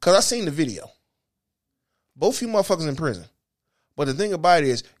 bro. Because I seen the video. Both you motherfuckers in prison. But the thing about it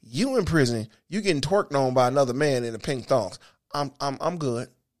is, you in prison, you getting twerked on by another man in the pink thongs. I'm good.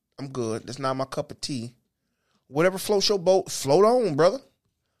 I'm good. That's not my cup of tea. Whatever floats your boat, float on, brother.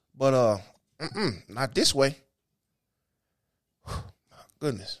 But not this way. My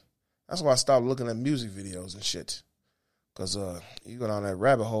goodness. That's why I stopped looking at music videos and shit. Because you go down that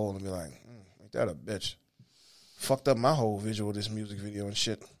rabbit hole and be like, ain't that a bitch? Fucked up my whole visual of this music video and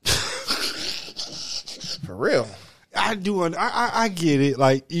shit. For real. I do. I get it.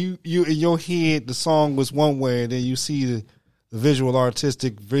 Like you in your head, the song was one way, and then you see the visual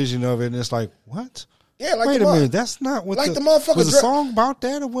artistic vision of it, and it's like, what? Yeah, like wait a minute, that's not what like the motherfucker was the song about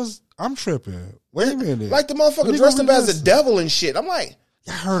that. It was. I'm tripping. Wait a minute, like the motherfucker dressed up as a devil and shit. I'm like,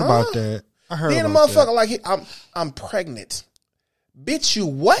 I heard about that. I heard. Then the about motherfucker that. like, I'm pregnant, bitch. You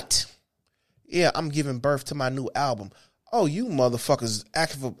what? Yeah, I'm giving birth to my new album. Oh, you motherfuckers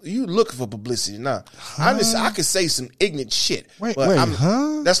you looking for publicity now? I could say some ignorant shit. Wait, but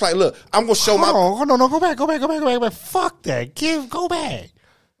huh? That's like, look, I'm gonna show Hold on, go back. Fuck that. Go back.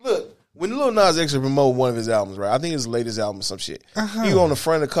 Look, when Lil Nas X promoted one of his albums, right? I think it's his latest album or some shit. He on the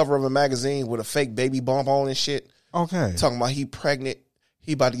front of the cover of a magazine with a fake baby bump on and shit. Okay. Talking about he pregnant.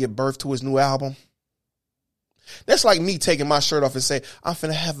 He about to give birth to his new album. That's like me taking my shirt off and say, I'm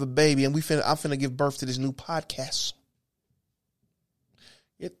finna have a baby and I'm finna give birth to this new podcast.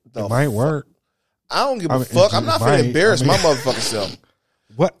 It might work. I don't give a fuck. I'm not finna embarrass my motherfucking self.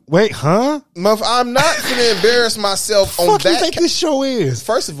 What? Wait, huh? I'm not finna embarrass myself on Fuck that. you think this show is?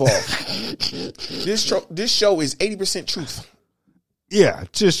 First of all, this show is 80% truth. Yeah,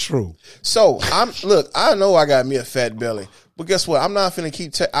 just true. So I know I got me a fat belly, but guess what? I'm not finna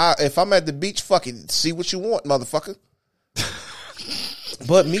keep. If I'm at the beach, fuck it. See what you want, motherfucker.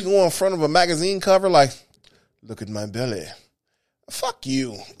 But me going in front of a magazine cover, like, look at my belly. Fuck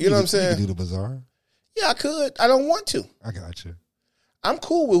you. You know what I'm saying? You can do the bizarre. Yeah, I could. I don't want to. I got you. I'm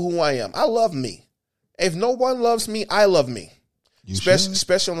cool with who I am. I love me. If no one loves me, I love me.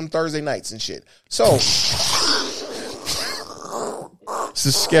 Especially on them Thursday nights and shit. So it's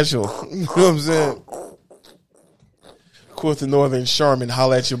a schedule. You know what I'm saying? Quilton Northern Charmin,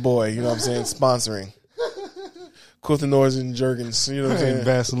 holla at your boy. You know what I'm saying? Sponsoring. Quilton Northern Jergens. You know what I'm saying?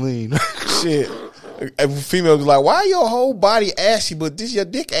 Vaseline. Shit. A female was like, why your whole body ashy, but your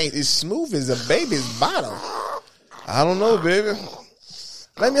dick ain't as smooth as a baby's bottom? I don't know, baby.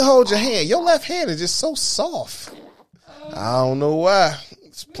 Let me hold your hand. Your left hand is just so soft. I don't know why.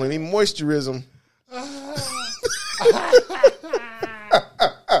 It's plenty of moisturism.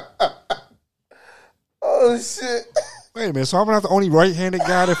 Oh, shit. Wait a minute. So I'm not the only right-handed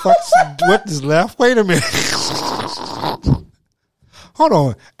guy that fucks with his left? Wait a minute. Hold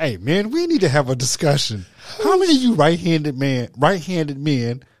on. Hey, man, we need to have a discussion. How many of you right-handed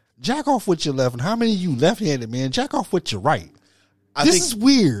men jack off with your left, and how many of you left-handed men jack off with your right? This is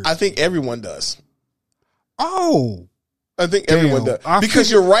weird. I think everyone does. Oh. I think everyone does. Because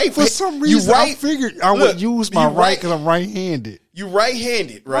you're right. For some reason, I figured I would use my right because I'm right-handed. You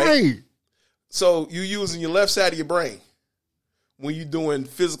right-handed, right? Right. So you using your left side of your brain when you doing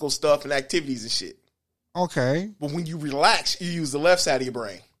physical stuff and activities and shit. Okay. But when you relax, you use the left side of your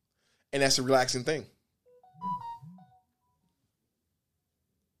brain. And that's a relaxing thing.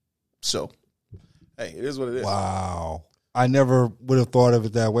 So, hey, it is what it is. Wow. I never would have thought of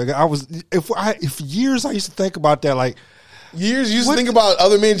it that way. If years I used to think about that, like Years you used to think about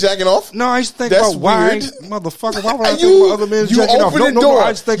other men jacking off? no, I used to think That's about why, weird. motherfucker. Why would I And think about other men you jacking off? open the door.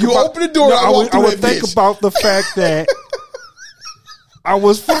 I just think You about, open the door, No, I I walk would, through I would that think bitch. about the fact that I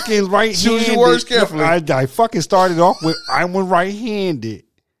was fucking right-handed. Choose your words carefully. I fucking started off with I was right-handed,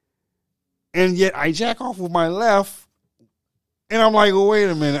 and yet I jack off with my left, and I'm like, well, wait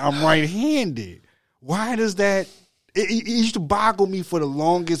a minute, I'm right-handed. Why does that? It used to boggle me for the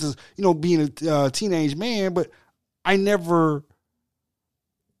longest, as being a teenage man, but I never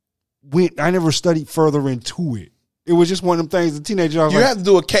studied further into it. It was just one of them things. The teenager, I was You like, have to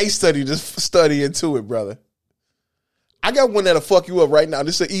do a case study to study into it, brother. I got one that'll fuck you up right now.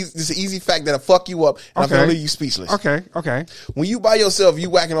 This is an easy fact that'll fuck you up, and I'm Okay. going to leave you speechless. okay, When you by yourself, you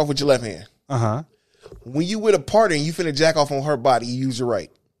whacking off with your left hand. uh-huh. When you with a partner and you finna jack off on her body, you use your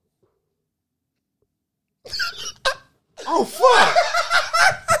right. Oh, fuck.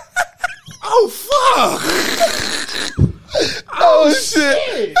 Oh, fuck. Oh,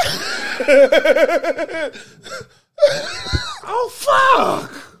 shit. Oh,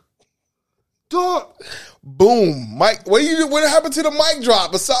 fuck. Dog. Boom. Mike, what happened to the mic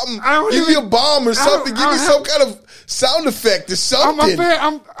drop or something? I don't Give me even- a bomb or something. Give me some kind of sound effect or something.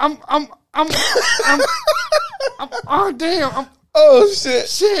 Oh, damn. Oh, shit.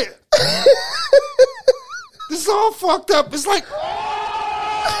 Shit. This is all fucked up. It's like,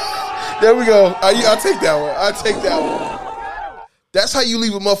 There we go. I'll take that one. That's how you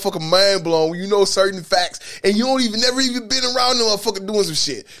leave a motherfucker mind blown when you know certain facts and you never even been around the motherfucker doing some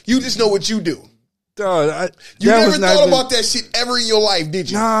shit. You just know what you do. dog, You that never was not thought even- about that shit ever in your life, did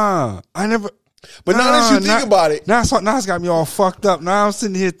you? Nah, I never. But now that you think about it, now it's got me all fucked up. Now I'm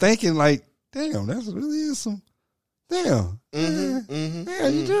sitting here thinking like, damn, that's really is some. Damn, yeah,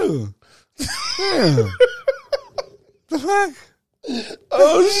 you do. Damn, the fuck.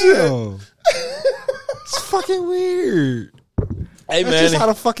 oh shit. Damn. It's fucking weird. Hey That's just how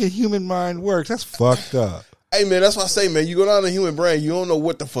the fucking human mind works. That's fucked up. Hey man, that's what I say, man. You go down the human brain, you don't know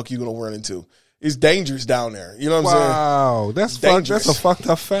what the fuck you're gonna run into. It's dangerous down there. You know what I'm saying? Wow, that's Dangerous. That's a fucked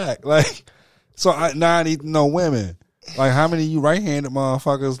up fact. Like, so now I need to know women. Like, how many of you right-handed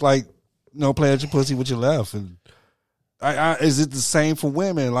motherfuckers like, play at your pussy with your left? And is it the same for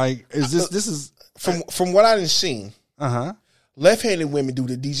women? Like, is this is From what I've seen, uh-huh. left-handed women do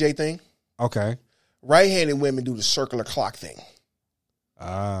the DJ thing. Okay. Right-handed women do the circular clock thing.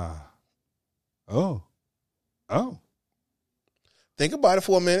 Ah. Oh. Think about it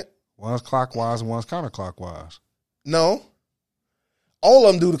for a minute. One's clockwise and one's counterclockwise. No. All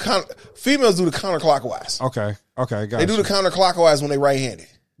of them females do the counterclockwise. Okay. Got They do the counterclockwise when they right-handed.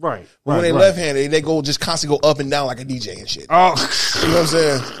 right. But when they left-handed, they go just constantly go up and down like a DJ and shit. Oh. You know what I'm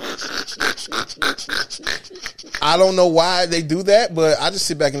saying? I don't know why they do that, but I just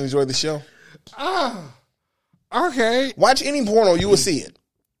sit back and enjoy the show. Okay. Watch any porno, you will see it.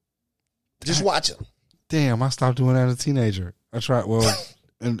 Just watch it. Damn, I stopped doing that as a teenager. I tried,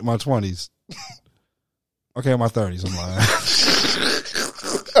 in my 20s. Okay, in my 30s, I'm lying.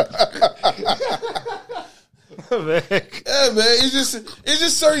 Yeah, man. It's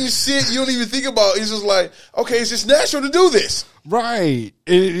just certain shit you don't even think about. It's just like, okay, it's just natural to do this. Right.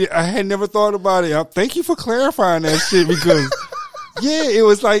 I had never thought about it. Thank you for clarifying that shit because, yeah, it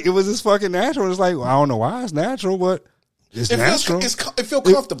was just fucking natural. It's like, well, I don't know why it's natural, but it's natural. It feels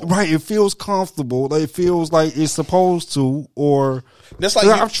comfortable. Right. It feels comfortable. Like, it feels like it's supposed to, or That's like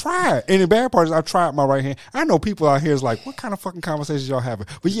I've tried. And the bad part is I've tried my right hand. I know people out here is like, what kind of fucking conversations y'all having?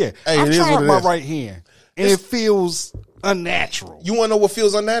 But yeah, Hey, I've it is what tried it my is. right hand. And it feels unnatural. You want to know what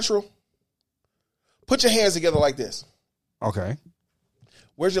feels unnatural? Put your hands together like this. Okay.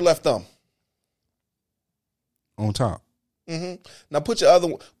 Where's your left thumb? On top. Now put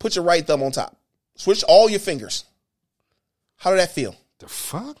your right thumb on top. Switch all your fingers. How did that feel? The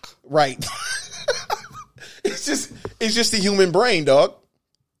fuck? Right. It's just the human brain, dog.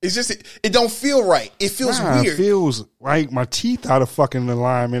 It's just it don't feel right. It feels weird. It feels like my teeth out of fucking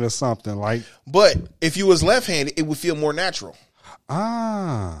alignment or something. Like, But if you was left-handed, it would feel more natural.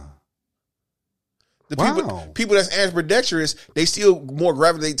 The Wow. people that's ambidextrous, they still more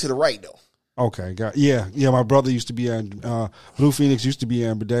gravitate to the right though. Okay, yeah. My brother used to be Blue Phoenix used to be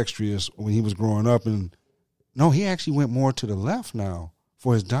ambidextrous when he was growing up, and no, he actually went more to the left now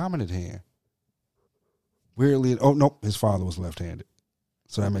for his dominant hand. Weirdly, oh no, his father was left-handed,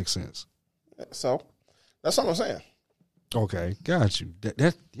 so that makes sense. So that's what I'm saying. Okay, got you.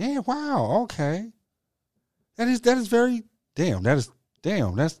 That yeah, wow, okay. That is very damn. That's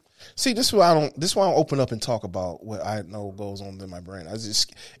See, this is why I don't open up and talk about what I know goes on in my brain.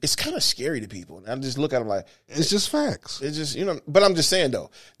 It's kind of scary to people. I just look at them like it's just facts. it's just But I'm just saying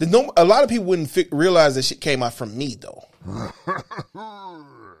though, a lot of people wouldn't realize that shit came out from me though.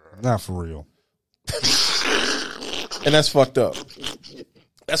 Not for real. And that's fucked up.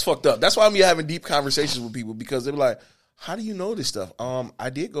 That's fucked up. That's why I'm having deep conversations with people because they're like, "How do you know this stuff?" I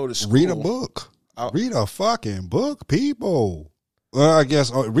did go to school. Read a book. Read a fucking book, people. Well, I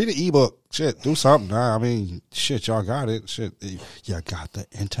guess read an ebook. Shit, do something. I mean, shit, y'all got it. Shit, you got the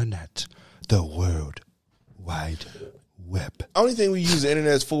internet, the World Wide Web. Only thing we use the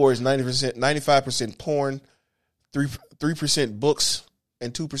internet for is 95% porn, 3% books,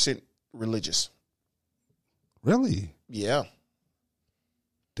 and 2% religious. Really? Yeah.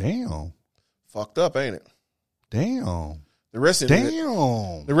 Damn. Fucked up, ain't it? Damn. The rest of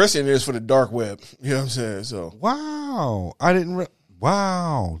Damn. the rest of it is for the dark web. You know what I'm saying? So wow. I didn't.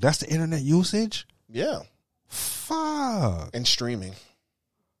 Wow. That's the internet usage. yeah, Fuck. and streaming.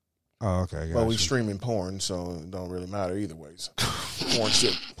 Oh, okay. Well, we gotcha. streaming porn, so it don't really matter either way. So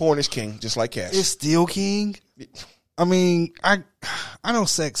porn is king, just like cash. It's still king. I mean, I know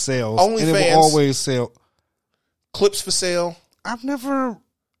sex sells. OnlyFans. And it will always sell. Clips for sale, I've never.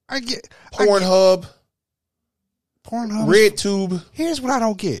 Pornhub, Pornhub. RedTube, Here's what I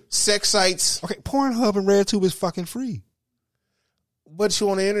don't get. sex sites, Okay, Pornhub and RedTube is fucking free. but you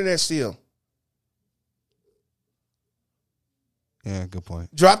on the internet still. Yeah, good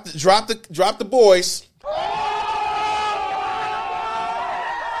point. Drop the boys.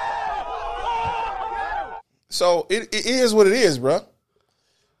 So it is what it is, bro.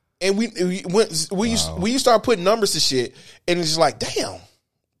 And when you start putting numbers to shit, and it's just like, damn.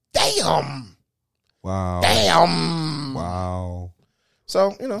 Wow. Wow.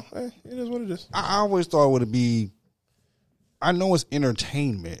 So it is what it is. I always thought it would be. I know it's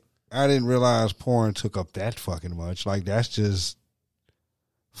entertainment. I didn't realize porn took up that fucking much. Like that's just.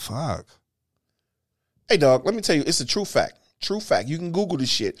 Fuck. Hey, dog, let me tell you, it's a true fact. True fact. You can Google this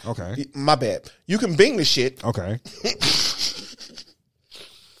shit. Okay. My bad. You can Bing this shit. Okay.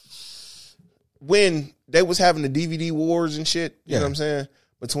 When they was having the DVD wars and shit, you Yeah. know what I'm saying?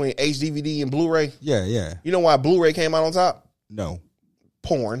 Between HDVD and Blu-ray. Yeah, yeah. You know why Blu-ray came out on top? No.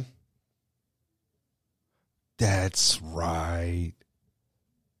 Porn. That's right.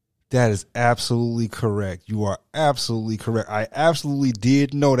 That is absolutely correct. You are absolutely correct. I absolutely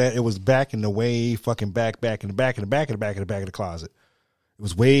did know that. It was back in the way fucking back in the back of the closet. It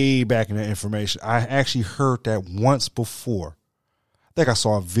was way back in the information. I actually heard that once before. I think I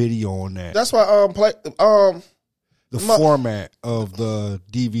saw a video on that. That's why The format of the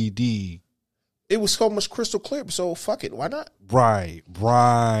DVD. it was so much crystal clear. So fuck it, why not? Right.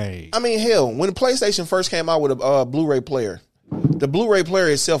 I mean, hell, when the PlayStation first came out with a Blu-ray player, the Blu-ray player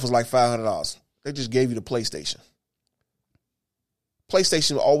itself was like $500. They just gave you the PlayStation.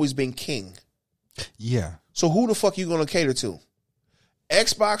 PlayStation always been king. Yeah. So who the fuck you gonna cater to?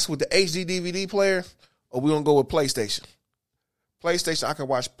 Xbox with the HD DVD player, or we gonna go with PlayStation? PlayStation, I can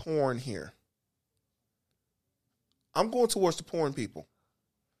watch porn here. I'm going towards the porn people.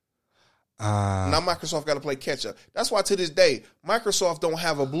 Now Microsoft got to play catch up. That's why to this day, Microsoft don't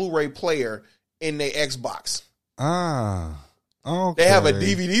have a Blu-ray player in their Xbox. Okay. They have a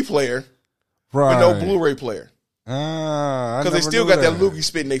DVD player, right. but no Blu-ray player. Because Because they still got that loogie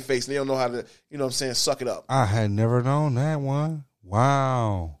spit in their face, and they don't know how to, you know what I'm saying, suck it up. I had never known that one.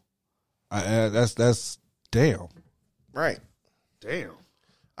 Wow. That's damn. Right. Damn.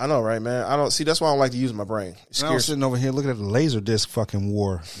 I know, right, man? I don't see. That's why I don't like to use my brain. It I was scares sitting over here looking at the Laserdisc fucking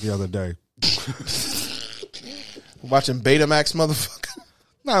war the other day. watching Betamax, motherfucker.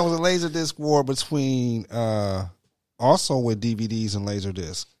 No, it was a Laserdisc war between also with DVDs and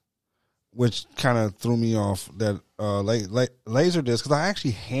Laserdisc, which kind of threw me off that Laserdisc because I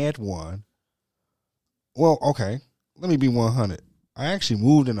actually had one. Well, okay, let me be 100. I actually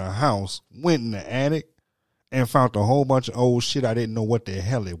moved in a house, went in the attic, and found a whole bunch of old shit I didn't know what the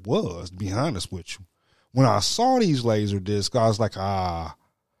hell it was, to be honest with you. When I saw these Laserdiscs, I was like,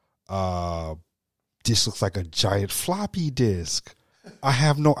 this looks like a giant floppy disk. I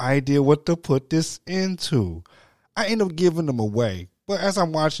have no idea what to put this into. I end up giving them away. But as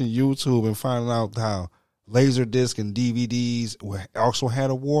I'm watching YouTube and finding out how Laserdisc and DVDs also had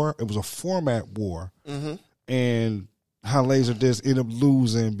a war, it was a format war. Mm-hmm. And how Laserdisc ended up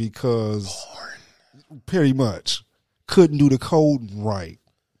losing because pretty much couldn't do the coding right.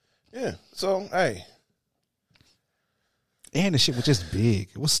 Yeah. So, hey. And the shit was just big.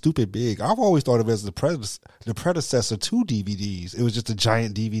 It was stupid big. I've always thought of it as the predecessor to DVDs. It was just a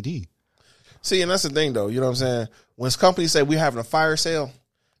giant DVD. See, and that's the thing, though. You know what I'm saying? When companies say we're having a fire sale,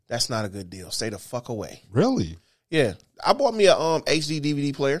 that's not a good deal. Stay the fuck away. Really? Yeah. I bought me a HD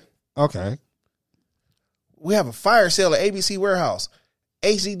DVD player. Okay. We have a fire sale at ABC Warehouse.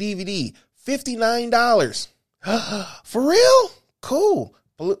 HD DVD, $59. For real? Cool.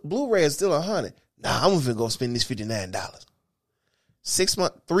 Blu-ray is still $100. Nah, I'm gonna go spend this $59.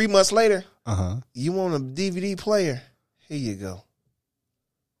 3 months later, you want a DVD player? Here you go.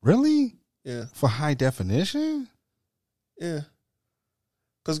 Really? Yeah. For high definition? Yeah.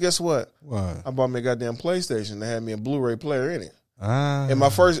 Because guess what? What? I bought me a goddamn PlayStation that had me a Blu-ray player in it. Ah. And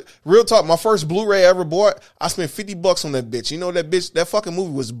my first, real talk, my first Blu-ray I ever bought, I spent $50 on that bitch. You know that bitch, that fucking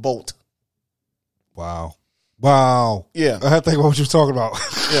movie was Bolt. Wow. Wow. Yeah. I had to think about what you were talking about.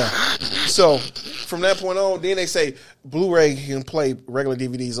 Yeah. So from that point on, then they say Blu-ray can play regular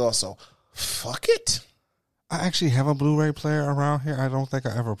DVDs also. Fuck it. I actually have a Blu-ray player around here. I don't think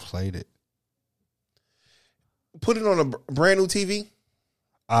I ever played it. Put it on a brand new TV.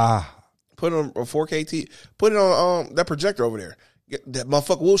 Ah. Put it on a 4K TV. Put it on that projector over there. That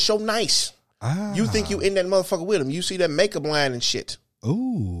motherfucker will show nice. Ah. You think you in that motherfucker with him. You see that makeup line and shit. Ooh.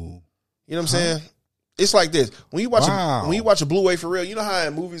 You know what I'm saying? It's like this. When you watch Wow. a Blu-ray for real, you know how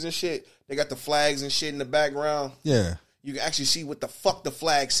in movies and shit, they got the flags and shit in the background? Yeah. You can actually see what the fuck the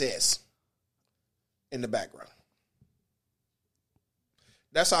flag says in the background.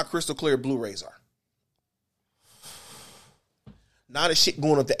 That's how crystal clear Blu-rays are. Not a shit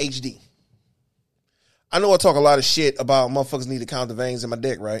going up to HD. I know I talk a lot of shit about motherfuckers need to count the veins in my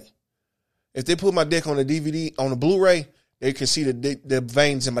dick, right? If they put my dick on the DVD, on the Blu-ray, they can see the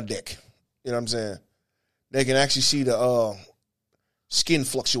veins in my dick. You know what I'm saying? They can actually see the skin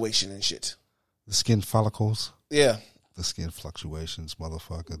fluctuation and shit. The skin follicles. Yeah. The skin fluctuations,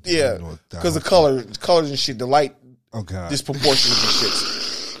 motherfucker. Yeah. Because the colors and shit, the light disproportions and shit.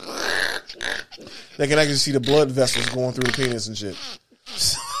 They can actually see the blood vessels going through the penis and shit.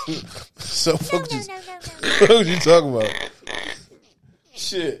 So what you talking about?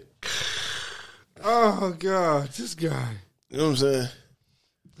 Shit. Oh, God. This guy. You know what I'm saying?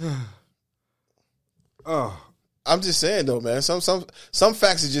 Oh. I'm just saying though, man. Some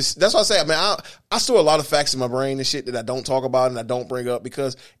facts are just. That's why I say, man. I store a lot of facts in my brain and shit that I don't talk about and I don't bring up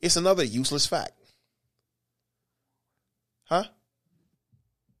because it's another useless fact. Huh?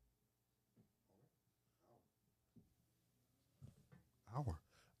 Hour.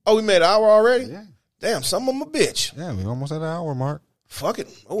 Oh, we made an hour already? Yeah. Damn, some of them a bitch. Yeah, we almost at the hour mark. Fuck it.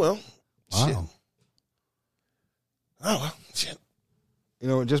 Oh well. Shit. Wow. Oh well. Shit. You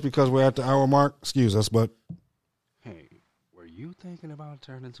know, just because we're at the hour mark, excuse us, but Hey, were you thinking about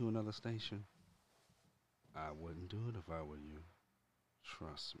turning to another station? I wouldn't do it if I were you.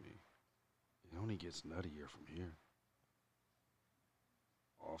 Trust me. It only gets nuttier from here.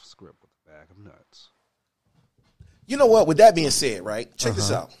 Off script with a bag of nuts. You know what? With that being said, right? Check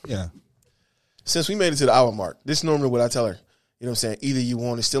this out. yeah. Since we made it to the hour mark, this is normally what I tell her. You know what I'm saying? Either you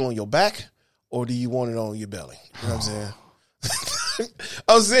want it still on your back or do you want it on your belly? You know what I'm saying?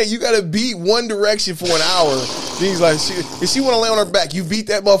 I was saying, you got to beat one direction for an hour. Then he's like, if she want to lay on her back, you beat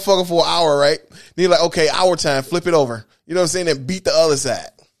that motherfucker for an hour, right? Then you're like, okay, hour time, flip it over. You know what I'm saying? Then beat the other side.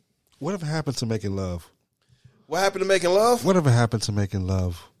 Whatever happened to making love? What happened to making love? Whatever happened to making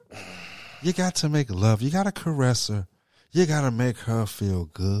love? You got to make love. You got to caress her. You got to make her feel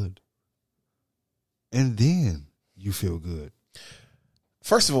good. And then you feel good.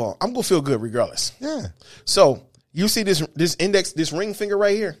 First of all, I'm going to feel good regardless. Yeah. So, you see this index, this ring finger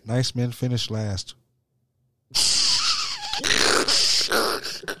right here? Nice men finish last.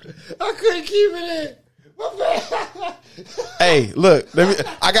 I couldn't keep it in. Hey, look,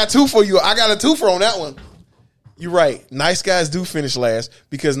 I got two for you. I got a twofer on that one. You're right. Nice guys do finish last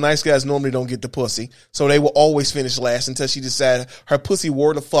because nice guys normally don't get the pussy. So they will always finish last until she decided her pussy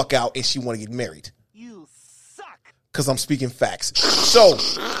wore the fuck out and she want to get married. You suck. Because I'm speaking facts. So,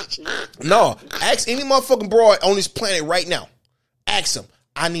 no, ask any motherfucking broad on this planet right now. Ask him,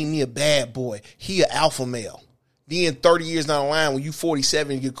 I need me a bad boy. He an alpha male. Then 30 years down the line, when you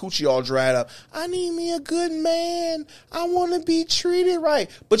 47 and your coochie all dried up, I need me a good man. I want to be treated right.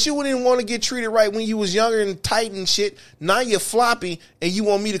 But you wouldn't want to get treated right when you was younger and tight and shit. Now you're floppy and you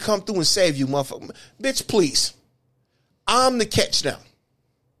want me to come through and save you, motherfucker. Bitch, please. I'm the catch now.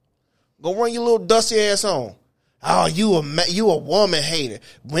 Go run your little dusty ass on. Oh, you a woman hater.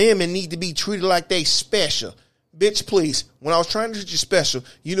 Women need to be treated like they special. Bitch, please. When I was trying to treat you special,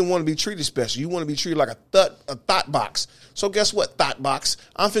 you didn't want to be treated special. You want to be treated like a thought box. So guess what, thought box?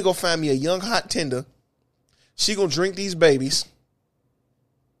 I'm finna go find me a young hot tender. She gonna drink these babies.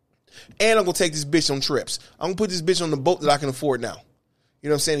 And I'm gonna take this bitch on trips. I'm gonna put this bitch on the boat that I can afford now. You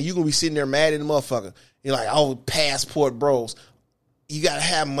know what I'm saying? You're going to be sitting there mad at the motherfucker. You're like, oh, passport bros. You got to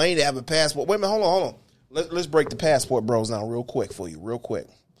have money to have a passport. Wait a minute, hold on. Let's break the passport bros down real quick for you, real quick.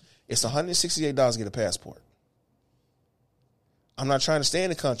 It's $168 to get a passport. I'm not trying to stay in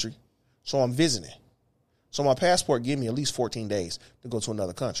the country, so I'm visiting. So my passport give me at least 14 days to go to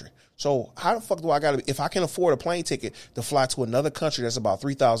another country. So how the fuck do I got to, if I can afford a plane ticket to fly to another country that's about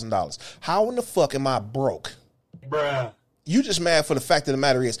 $3,000, how in the fuck am I broke? Bruh. You just mad for the fact of the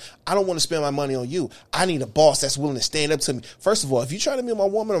matter is, I don't want to spend my money on you. I need a boss that's willing to stand up to me. First of all, if you try to be my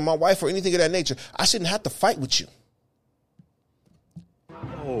woman or my wife or anything of that nature, I shouldn't have to fight with you.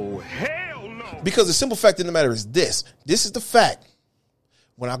 Oh, hell no. Because the simple fact of the matter is this. This is the fact.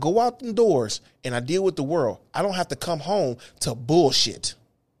 When I go out the doors and I deal with the world, I don't have to come home to bullshit.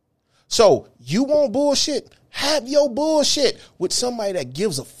 So you want bullshit? Have your bullshit with somebody that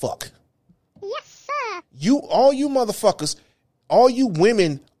gives a fuck. Yes, sir. All you motherfuckers, all you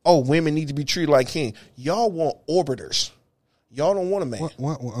women, women need to be treated like king. Y'all want orbiters. Y'all don't want a man.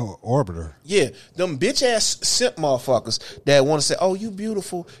 What orbiter? Yeah, them bitch ass simp motherfuckers that want to say, oh, you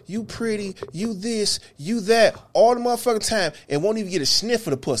beautiful, you pretty, you this, you that, all the motherfucking time and won't even get a sniff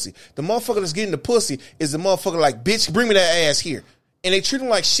of the pussy. The motherfucker that's getting the pussy is the motherfucker like, bitch, bring me that ass here. And they treat him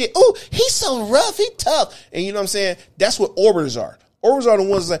like shit. Oh, he's so rough, he tough. And you know what I'm saying? That's what orbiters are. Orbiters are the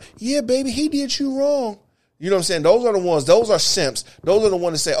ones that like, yeah, baby, he did you wrong. You know what I'm saying? Those are the ones, those are simps. Those are the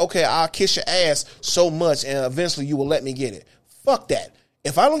ones that say, okay, I'll kiss your ass so much and eventually you will let me get it. Fuck that.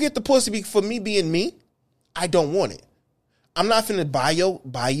 If I don't get the pussy for me being me, I don't want it. I'm not finna buy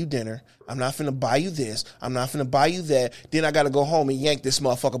you dinner. I'm not finna buy you this. I'm not finna buy you that. Then I gotta go home and yank this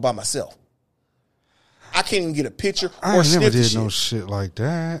motherfucker by myself. I can't even get a picture or sniff never the did shit. no shit like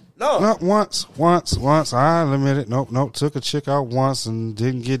that. No. Not once. I admit it. Nope. Took a chick out once and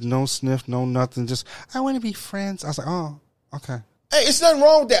didn't get no sniff, no nothing. Just, I want to be friends. I was like, oh, okay. Hey, it's nothing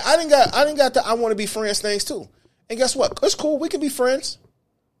wrong with that. I didn't got the I want to be friends things too. And guess what? It's cool. We can be friends.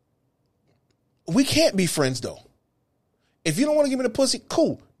 We can't be friends, though. If you don't want to give me the pussy,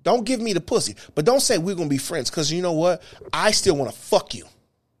 cool. Don't give me the pussy. But don't say we're going to be friends because you know what? I still want to fuck you.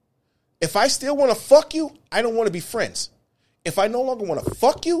 If I still want to fuck you, I don't want to be friends. If I no longer want to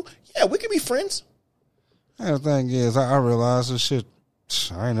fuck you, yeah, we can be friends. And the thing is, I realize this shit,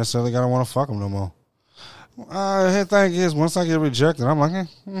 I ain't necessarily got to want to fuck him no more. The thing is, once I get rejected, I'm like,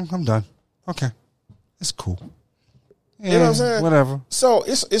 I'm done. Okay. It's cool. Yeah, You know what I'm saying? Whatever. So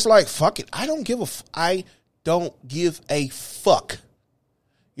it's like, fuck it. I don't give a fuck.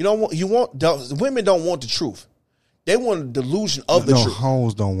 Women don't want the truth. They want a delusion of the truth.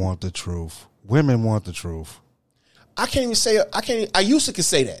 Hoes don't want the truth. Women want the truth. I can't even say, I used to could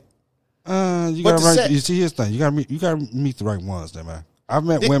say that. You But gotta to say- you see, here's the thing. You gotta meet the right ones there, man. I've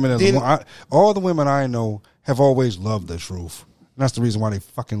met women all the women I know have always loved the truth. And that's the reason why they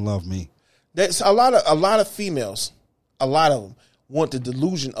fucking love me. That's a lot of females, a lot of them want the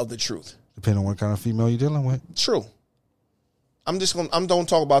delusion of the truth. Depending on what kind of female you're dealing with. True. I'm don't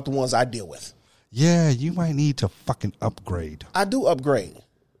talk about the ones I deal with. Yeah, you might need to fucking upgrade. I do upgrade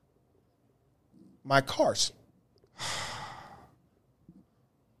my cars.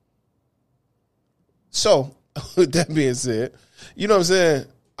 So, with that being said, you know what I'm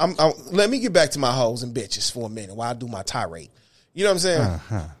saying? Let me get back to my hoes and bitches for a minute while I do my tirade. You know what I'm saying?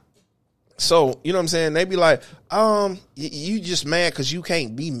 Uh-huh. So, you know what I'm saying? They be like, you just mad because you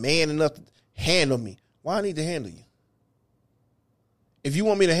can't be man enough to handle me. Why I need to handle you? If you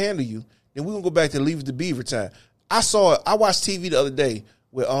want me to handle you, then we're going to go back to Leave It to Beaver time. I watched TV the other day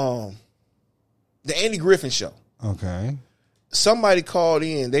with the Andy Griffin Show. Okay. Somebody called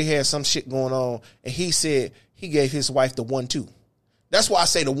in. They had some shit going on, and he said he gave his wife the 1-2. That's why I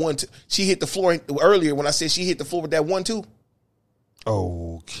say the 1-2. She hit the floor earlier when I said she hit the floor with that 1-2.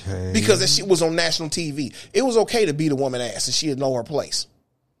 Okay. Because that shit was on national TV. It was okay to beat a woman ass and she had know her place.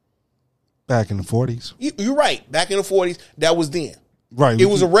 Back in the 40s. You're right. Back in the 40s, that was then. Right. It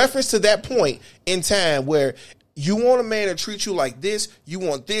was a reference to that point in time where you want a man to treat you like this, you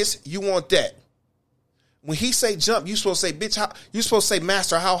want that. When he say jump, you supposed to say, bitch, you supposed to say,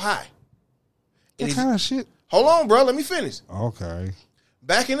 master, how high? What kind of shit? Hold on, bro. Let me finish. Okay.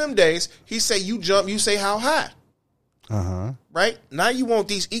 Back in them days, he say you jump, you say how high. Uh-huh. Right? Now you want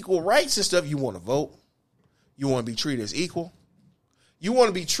these equal rights and stuff. You want to vote. You want to be treated as equal. You want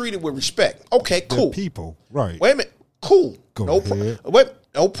to be treated with respect. Okay, cool. They're people. Right. Wait a minute. Cool. Go ahead.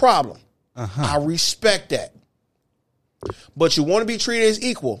 No problem. Uh-huh. I respect that. But you want to be treated as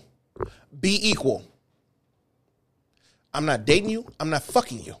equal. Be equal. I'm not dating you. I'm not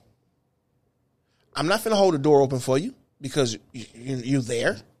fucking you. I'm not finna hold the door open for you because you're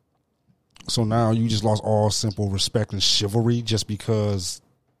there. So now you just lost all simple respect and chivalry just because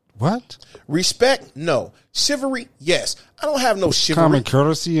what? Respect? No. Chivalry? Yes. I don't have no chivalry. Common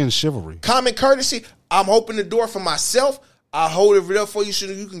courtesy and chivalry. Common courtesy? I'm opening the door for myself. I'll hold it up for you so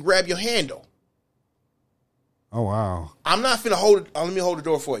you can grab your handle. Oh wow. I'm not finna hold it. Let me hold the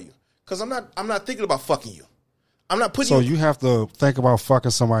door for you. Because I'm not thinking about fucking you. I'm not putting So you have to think about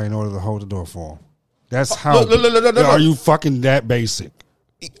fucking somebody in order to hold the door for them. That's how. Look. Are you fucking that basic?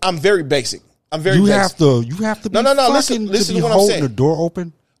 I'm very basic. I'm very You basic. have to be No. fucking Listen to be to what I'm holding saying. the door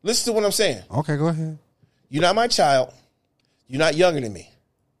open. Listen to what I'm saying. Okay, go ahead. You're not my child. You're not younger than me.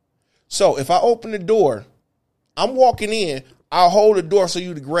 So if I open the door, I'm walking in, I'll hold the door so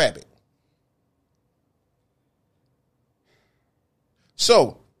you to grab it.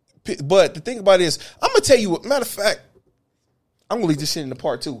 So, but the thing about it is, I'm going to tell you, matter of fact, I'm going to leave this shit in the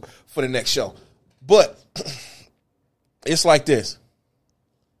part 2 for the next show. But it's like this.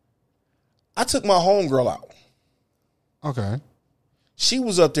 I took my homegirl out. Okay. She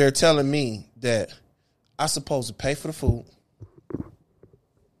was up there telling me that I supposed to pay for the food.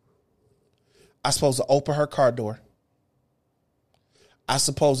 I supposed to open her car door. I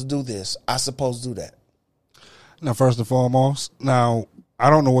supposed to do this. I supposed to do that. Now, first and foremost, now I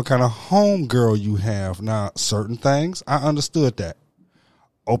don't know what kind of home girl you have. Now, certain things I understood that.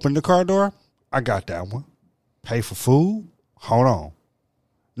 Open the car door, I got that one. Pay for food, hold on.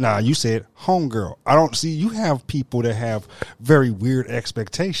 Now you said home girl. I don't see you have people that have very weird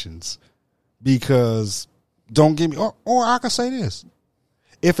expectations because don't give me. Or I could say this: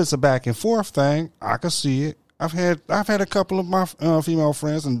 if it's a back and forth thing, I could see it. I've had a couple of my female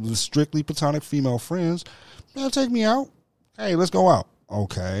friends and strictly platonic female friends. They'll take me out. Hey, let's go out.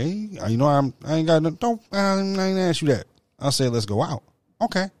 Okay, you know I ain't got no. I ain't ask you that. I said let's go out.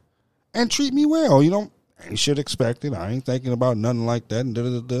 Okay, and treat me well. You know, I should expect it. I ain't thinking about nothing like that.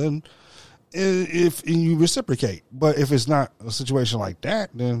 And if you reciprocate, but if it's not a situation like that,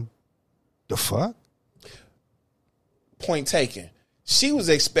 then the fuck. Point taken. She was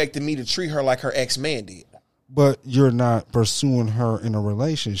expecting me to treat her like her ex-man did. But you're not pursuing her in a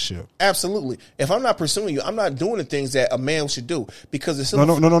relationship. Absolutely. If I'm not pursuing you, I'm not doing the things that a man should do because it's No.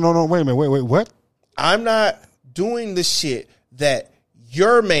 Wait a minute. Wait. What? I'm not doing the shit that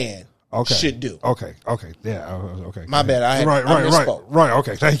your man should do. Okay. Yeah. Okay. My bad. I misspoke. Right.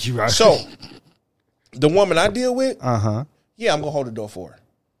 Okay. Thank you. So, the woman I deal with, yeah, I'm gonna hold the door for her.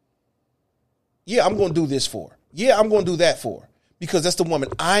 Yeah, I'm gonna do this for her. Yeah, I'm gonna do that for her because that's the woman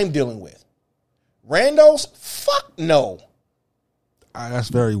I'm dealing with. Randos? Fuck no. That's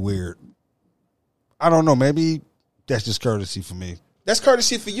very weird. I don't know. Maybe that's just courtesy for me. That's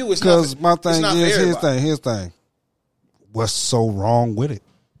courtesy for you. It's because my it's thing not is for everybody. Here's the thing. What's so wrong with it?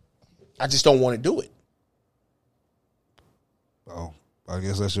 I just don't want to do it. Oh, I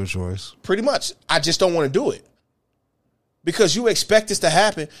guess that's your choice. Pretty much. I just don't want to do it. Because you expect this to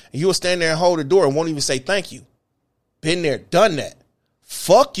happen and you'll stand there and hold the door and won't even say thank you. Been there, done that.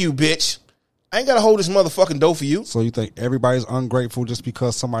 Fuck you, bitch. I ain't got to hold this motherfucking door for you. So you think everybody's ungrateful just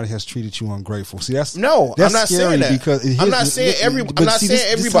because somebody has treated you ungrateful? See, that's I'm not saying that. Because I'm not saying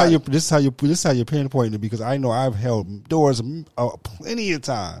everybody. This is how you're pinpointing it because I know I've held doors plenty of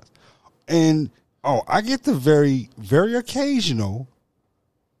times, and I get the very, very occasional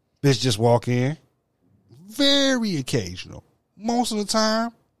bitch just walk in. Very occasional. Most of the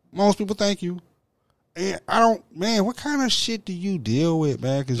time, most people thank you. And I don't, man, what kind of shit do you deal with,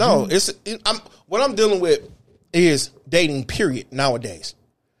 man? What I'm dealing with is dating, period, nowadays.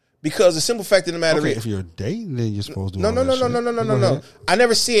 Because the simple fact of the matter is, if you're dating, then you're supposed to do No. I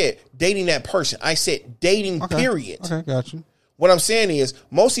never said dating that person. I said dating, period. Okay, got you. What I'm saying is,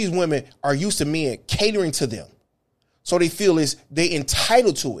 most of these women are used to men catering to them. So they feel they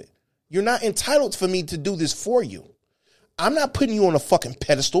entitled to it. You're not entitled for me to do this for you. I'm not putting you on a fucking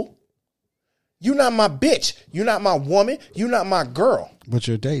pedestal. You're not my bitch. You're not my woman. You're not my girl. But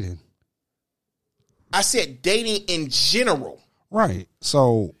you're dating. I said dating in general. Right.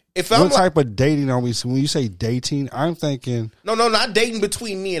 So what type of dating are we? When you say dating, I'm thinking. No, not dating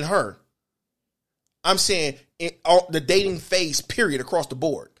between me and her. I'm saying the dating phase, period, across the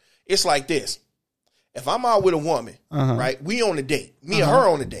board. It's like this. If I'm out with a woman, right, we on a date. Me and her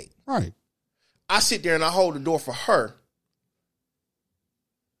on a date. Right. I sit there and I hold the door for her.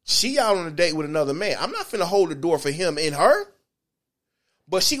 She out on a date with another man. I'm not finna hold the door for him and her.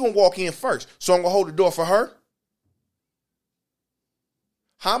 But she gonna walk in first. So I'm gonna hold the door for her.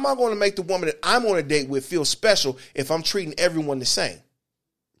 How am I gonna make the woman that I'm on a date with feel special if I'm treating everyone the same?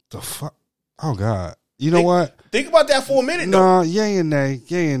 The fuck? Oh, God. You know what? Think about that for a minute, No, yay and nay.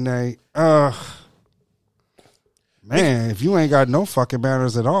 Man, if you ain't got no fucking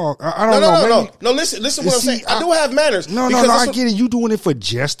manners at all, I don't know. No. Listen what I'm saying. I do have manners. No. I get it. You doing it for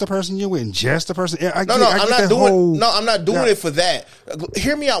just the person you're with, and just the person. I'm not doing it for that.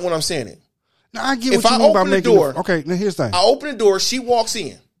 Hear me out when I'm saying it. No, I get what you mean by making. Okay, now here's the thing. I open the door. She walks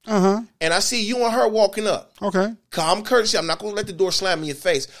in. And I see you and her walking up. Okay. I'm courtesy. I'm not going to let the door slam in your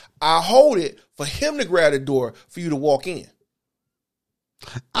face. I hold it for him to grab the door for you to walk in.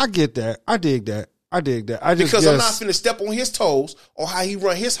 I get that. I dig that. Because I'm not finna step on his toes or how he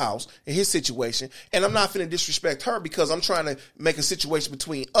run his house and his situation, and I'm not finna disrespect her because I'm trying to make a situation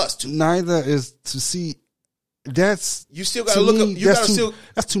between us two. Neither is to see. That's you still got to look up.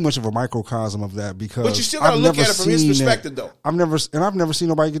 That's too much of a microcosm of that because. But you still got to look at it from his perspective, though. I've never seen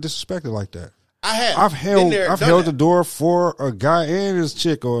nobody get disrespected like that. I have. I've held the door for a guy and his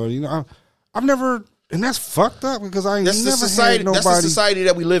chick, or I've never. And that's fucked up because I ain't never had nobody. That's the society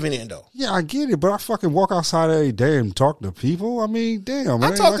that we living in, though. Yeah, I get it, but I fucking walk outside every day and talk to people. I mean, damn.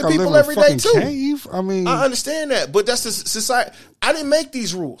 I talk to people every day, too. Cave. I mean, I understand that, but that's the society. I didn't make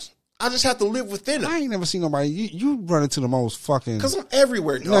these rules. I just have to live within them. I ain't never seen nobody. You run into the most fucking. Because I'm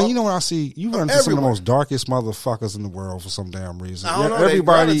everywhere, dog. Now, you know what I see? You run into some of the most darkest motherfuckers in the world for some damn reason. I don't know.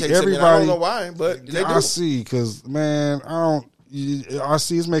 Everybody. I don't know why, but they do. I see, because, man, I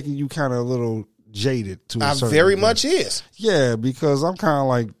see it's making you kind of a little jaded to a certain very degree. Much is. Yeah, because I'm kind of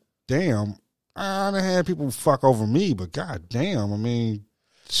like, damn, I done had people fuck over me, but god damn, I mean,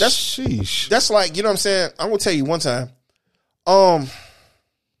 sheesh. That's like, you know what I'm saying? I'm going to tell you one time.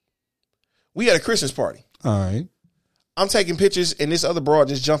 We had a Christmas party. All right. I'm taking pictures, and this other broad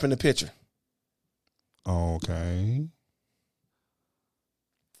just jumped in the picture. Okay.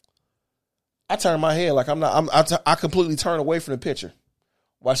 I turn my head like I'm not. I completely turn away from the picture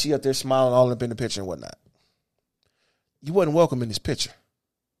while she up there smiling all up in the picture and whatnot. You wasn't welcome in this picture.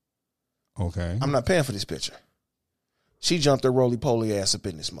 Okay. I'm not paying for this picture. She jumped her roly-poly ass up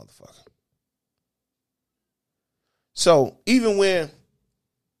in this motherfucker. So even when,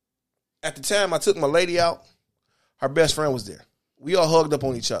 at the time I took my lady out, her best friend was there. We all hugged up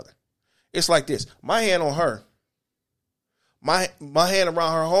on each other. It's like this. My hand on her. My hand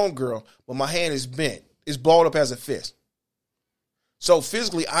around her homegirl, but my hand is bent. It's balled up as a fist. So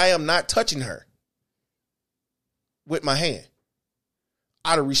physically, I am not touching her with my hand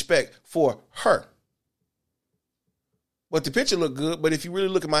out of respect for her. But the picture looked good, but if you really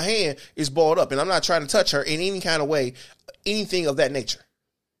look at my hand, it's balled up, and I'm not trying to touch her in any kind of way, anything of that nature.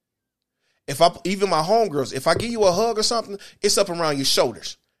 Even my homegirls, if I give you a hug or something, it's up around your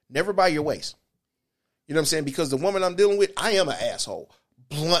shoulders, never by your waist. You know what I'm saying? Because the woman I'm dealing with, I am an asshole,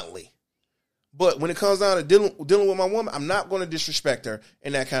 bluntly. But when it comes down to dealing with my woman, I'm not going to disrespect her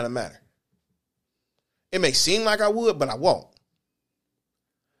in that kind of manner. It may seem like I would, but I won't.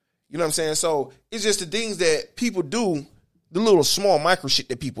 You know what I'm saying? So it's just the things that people do, the little small micro shit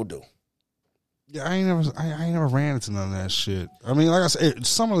that people do. Yeah, I ain't never ran into none of that shit. I mean, like I said,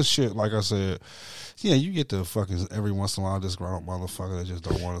 some of the shit, like I said, yeah, you get the fucking every once in a while this grown motherfucker that just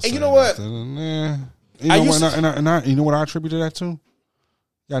don't want to say. And you know what? You know what I attribute that to?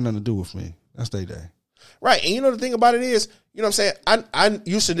 Got nothing to do with me. That's their day. Right. And you know the thing about it is, you know what I'm saying?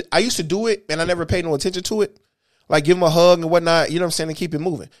 I used to do it and I never paid no attention to it. Like give him a hug and whatnot, you know what I'm saying, and keep it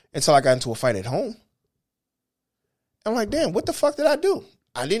moving. Until I got into a fight at home. I'm like, damn, what the fuck did I do?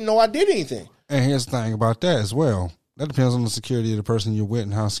 I didn't know I did anything. And here's the thing about that as well. That depends on the security of the person you're with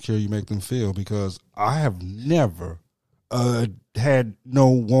and how secure you make them feel. Because I have never had no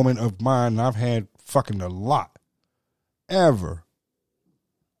woman of mine, and I've had fucking a lot. Ever.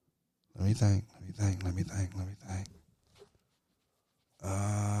 Let me think.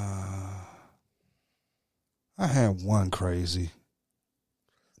 I had one crazy.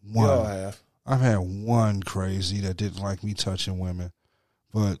 One. You all have. I've had one crazy that didn't like me touching women,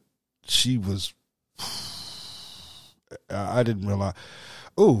 but she was. I didn't realize.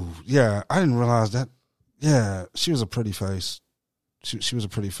 Oh yeah, I didn't realize that. Yeah, she was a pretty face. She was a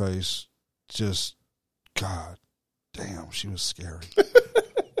pretty face. Just, God damn, she was scary.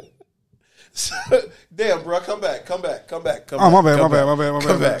 Damn, bro, come back. Oh, my bad. Come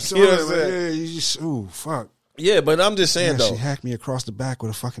back. So, you know what I'm saying? Ooh, fuck. Yeah, but I'm just saying, though. She hacked me across the back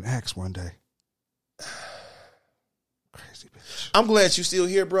with a fucking axe one day. Crazy bitch. I'm glad you still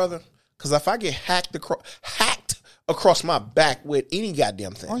here, brother. Because if I get hacked across my back with any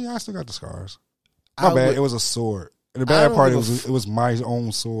goddamn thing. Oh, yeah, I still got the scars. My bad, it was a sword. And the bad part, it was my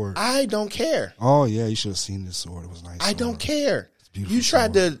own sword. I don't care. Oh, yeah, you should have seen this sword. It was nice. I don't care. You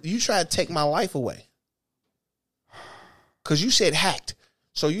tried to take my life away. Because you said hacked.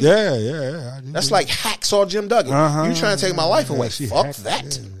 So you Yeah. That's like Hacksaw Jim Duggan. You trying to take my life away. Fuck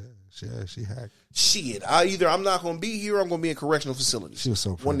that. Yeah. Yeah, she hacked. Shit, I'm not going to be here or I'm going to be in correctional facilities. She was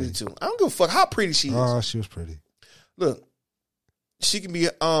so pretty. One of the two. I don't give a fuck how pretty she is. Oh, she was pretty. Look, she can be,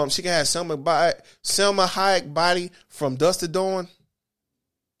 she can have Selma Hayek body from Dusk to Dawn.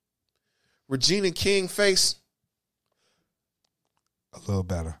 Regina King face. A little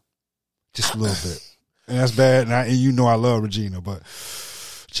better. Just a little bit. And that's bad. And you know I love Regina, but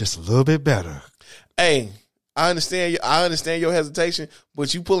just a little bit better. Hey, I understand your hesitation,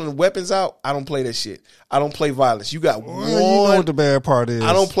 but you pulling the weapons out, I don't play that shit. I don't play violence. You got one. You know what the bad part is.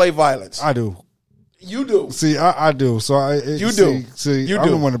 I don't play violence. I do. You do. See, I do. So you do. See, you I'm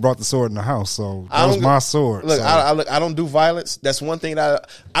do. the one that brought the sword in the house, so that was my sword. Look, so. I don't do violence. That's one thing that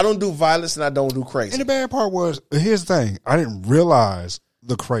I don't do violence and I don't do crazy. And the bad part was, here's the thing. I didn't realize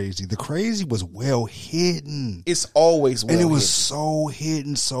the crazy. The crazy was well hidden. It's always well hidden. And it was so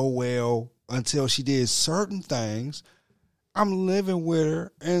hidden so well until she did certain things. I'm living with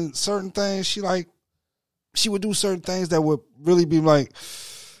her, and certain things she would do certain things that would really be like,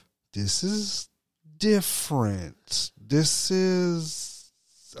 this is different. This is,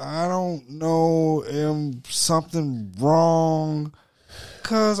 I don't know, something wrong,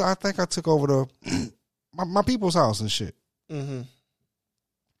 because I think I took over the my people's house and shit. Mm-hmm.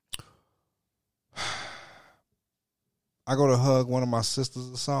 I go to hug one of my sisters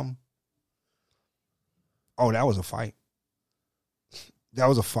or something. Oh, that was a fight. That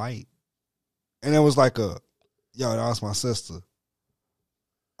was a fight. And it was like that was my sister.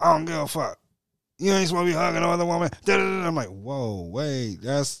 I don't give a fuck. You ain't supposed to be hugging no other woman. I'm like, whoa, wait,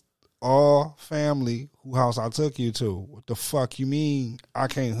 that's all family who house I took you to. What the fuck you mean I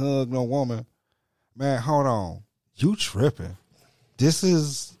can't hug no woman? Man, hold on. You tripping. This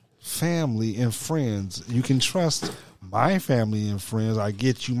is family and friends. You can trust my family and friends. I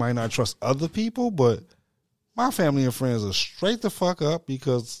get you might not trust other people, but my family and friends are straight the fuck up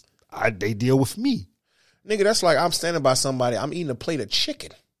because they deal with me. Nigga, that's like I'm standing by somebody. I'm eating a plate of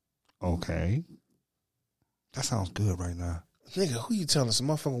chicken. Okay. That sounds good right now. Nigga, who you telling? Some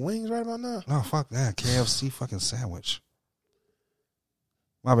motherfucking wings right about now? No, fuck that. KFC fucking sandwich.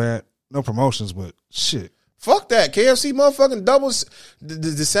 My bad. No promotions, but shit. Fuck that. KFC motherfucking doubles.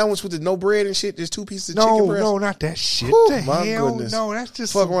 The sandwich with the no bread and shit. There's 2 pieces of chicken breast. No, not that shit. Whew, the my hell? goodness. No, that's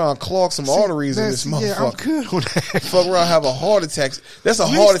just fuck around, clog some arteries in this motherfucker. Yeah, I'm good on that. Fuck around, have a heart attack. That's a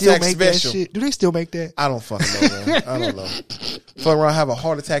heart attack special. Do they still make that? I don't fucking know, man. I don't know. Fuck around, have a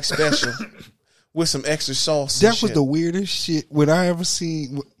heart attack special with some extra sauce. That was the weirdest shit when I ever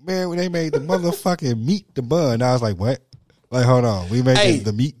seen. Man, when they made the motherfucking meat the bun, I was like, what? Like, hold on, we making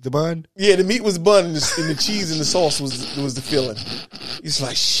the meat the bun? Yeah, the meat was the bun, and the cheese and the sauce was the filling. It's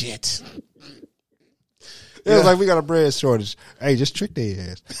like shit. It was like, we got a bread shortage. Hey, just trick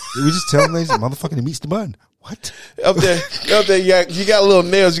their ass. We just tell them they motherfucking the meat's the bun. What? Up there, you got little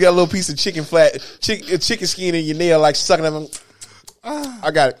nails. You got a little piece of chicken skin in your nail, like sucking them.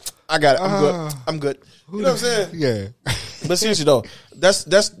 I got it. I'm good. You know what I'm saying? Yeah. But seriously though, that's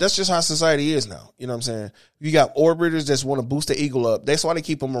just how society is now. You know what I'm saying? You got orbiters that want to boost the ego up. That's why they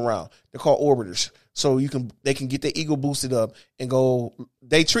keep them around. They're called orbiters. So they can get their ego boosted up and go.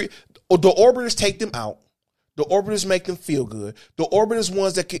 The orbiters take them out. The orbiters make them feel good. The orbiters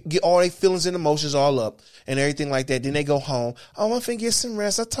ones that get all their feelings and emotions all up and everything like that. Then they go home. Oh, I'm finna get some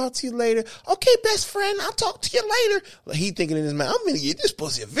rest. I'll talk to you later. Okay, best friend, I'll talk to you later. He thinking in his mind, I'm gonna get this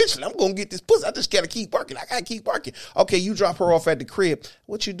pussy eventually. I'm gonna get this pussy. I just gotta keep working. I gotta keep working. Okay, you drop her off at the crib.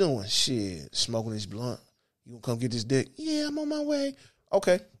 What you doing? Shit, smoking this blunt. You gonna come get this dick? Yeah, I'm on my way.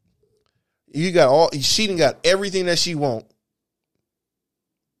 Okay. She done got everything that she want.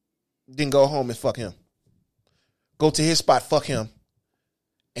 Then go home and fuck him. Go to his spot, fuck him,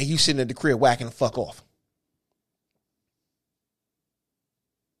 and you sitting at the crib whacking the fuck off.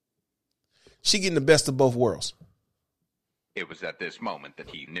 She getting the best of both worlds. It was at this moment that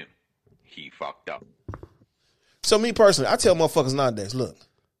he knew. He fucked up. So me personally, I tell motherfuckers nowadays, look,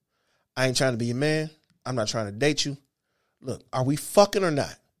 I ain't trying to be your man. I'm not trying to date you. Look, are we fucking or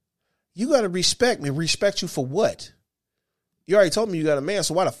not? You got to respect me. Respect you for what? You already told me you got a man,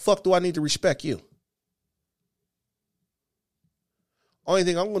 so why the fuck do I need to respect you? Only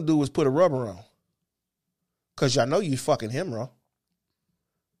thing I'm going to do is put a rubber on. Because y'all know you fucking him, bro.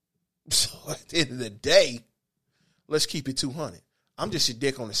 So at the end of the day, let's keep it 200. I'm just your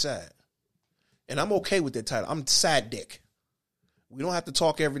dick on the side. And I'm okay with that title. I'm side dick. We don't have to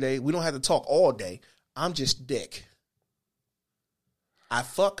talk every day. We don't have to talk all day. I'm just dick. I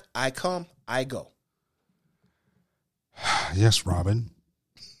fuck, I come, I go. Yes, Robin.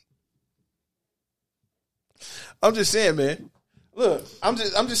 I'm just saying, man. Look, I'm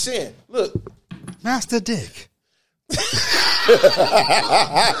just saying. Look, Master Dick.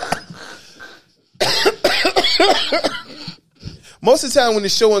 Most of the time when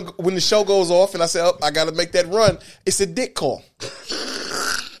the show goes off and I say, oh, I got to make that run, it's a dick call.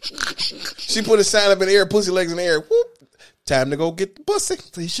 She put a sign up in the air, pussy legs in the air. Whoop. Time to go get the pussy.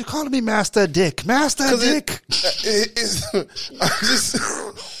 So you should call me Master Dick. Master Dick.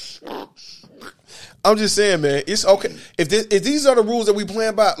 I'm just saying, man. It's okay. If these are the rules that we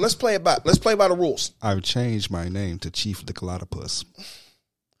playing by, let's play it by. Let's play by the rules. I've changed my name to Chief Lickalotopus.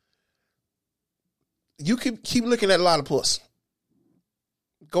 You keep looking at a lot of puss.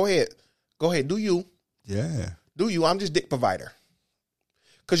 Go ahead. Do you? Yeah. Do you? I'm just dick provider.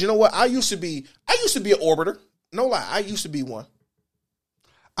 Because you know what? I used to be an orbiter. No lie. I used to be one.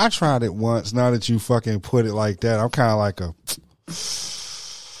 I tried it once. Now that you fucking put it like that, I'm kind of like a...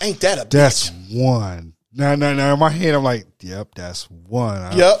 Ain't that a That's bitch? one. No. In my head, I'm like, yep, that's one.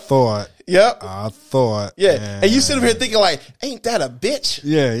 I thought. Yeah. And you sit up here thinking like, ain't that a bitch?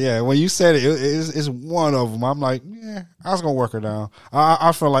 Yeah. When you said it's one of them. I'm like, yeah, I was going to work her down.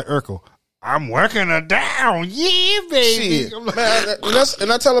 I feel like Urkel. I'm working her down. Yeah, baby. Shit. Man,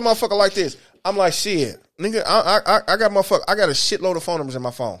 and I tell a motherfucker like this. I'm like, shit. Nigga, I got a shitload of phone numbers in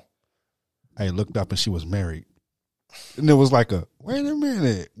my phone. I looked up and she was married. And it was like wait a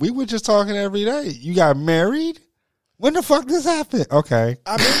minute. We were just talking every day. You got married? When the fuck this happened? Okay.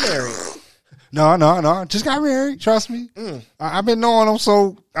 I've been married. No. Just got married. Trust me. I've been knowing them,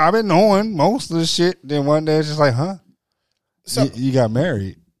 so I've been knowing most of the shit. Then one day it's just like, huh? So, you got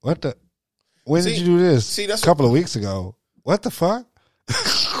married. What the? When did you do this? See, that's a couple of weeks ago. What the fuck?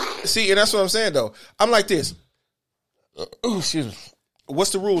 See, and that's what I'm saying, though. I'm like this. Excuse me.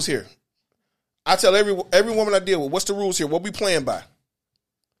 What's the rules here? I tell every woman I deal with, what's the rules here? What we playing by?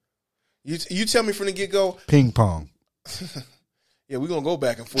 You tell me from the get-go. Ping pong. Yeah, we're going to go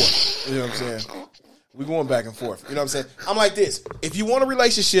back and forth. You know what I'm saying? We're going back and forth. You know what I'm saying? I'm like this. If you want a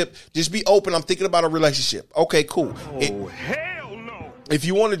relationship, just be open. I'm thinking about a relationship. Okay, cool. Hell no. If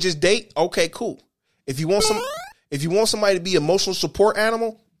you want to just date, okay, cool. If you want somebody to be emotional support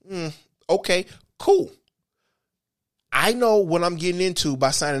animal, okay, cool. I know what I'm getting into by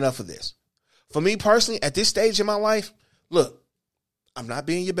signing up for this. For me personally, at this stage in my life, look, I'm not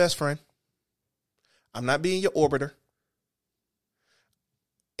being your best friend. I'm not being your orbiter.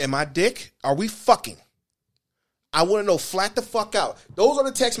 Am I dick? Are we fucking? I want to know flat the fuck out. Those are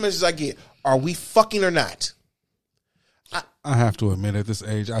the text messages I get. Are we fucking or not? I have to admit, at this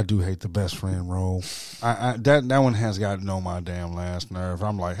age, I do hate the best friend role. That one has gotten on my damn last nerve.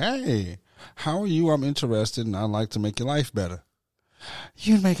 I'm like, hey, how are you? I'm interested, and I'd like to make your life better.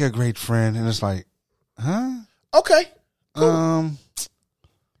 You'd make a great friend, and it's like, huh? Okay, cool.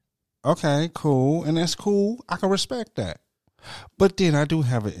 Okay, cool, and that's cool. I can respect that. But then I do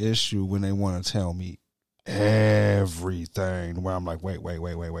have an issue when they want to tell me everything. Where I'm like, wait.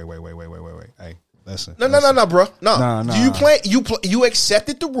 Hey, listen. No, bro. No. Nah. You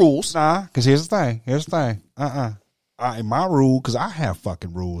accepted the rules. Nah, because here's the thing. My rule, because I have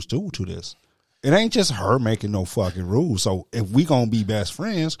fucking rules too to this. It ain't just her making no fucking rules. So if we gonna be best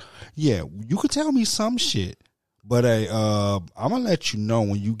friends, yeah, you could tell me some shit. But I'm gonna let you know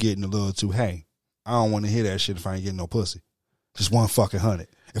when you getting a little too, hey, I don't want to hear that shit if I ain't getting no pussy. Just one fucking 100.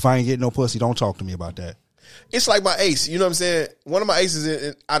 If I ain't getting no pussy, don't talk to me about that. It's like my ace. You know what I'm saying? One of my aces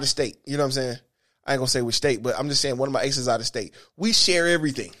is out of state. You know what I'm saying? I ain't gonna say which state, but I'm just saying one of my aces out of state. We share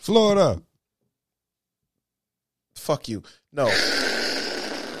everything. Florida. Fuck you. No.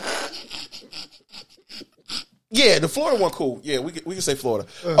 Yeah, the Florida one cool. Yeah, we can say Florida.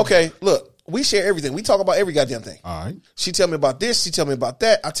 Okay, look, we share everything. We talk about every goddamn thing. All right. She tell me about this. She tell me about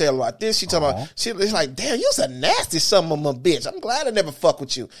that. I tell her about this. She tell me about. It's like, damn, you's a nasty son of a bitch. I'm glad I never fuck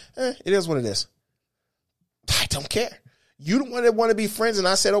with you. It is what it is. I don't care. You the one that want to be friends, and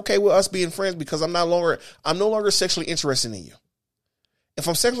I said okay with us being friends because I'm no longer sexually interested in you. If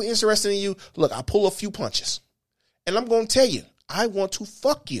I'm sexually interested in you, look, I pull a few punches, and I'm going to tell you, I want to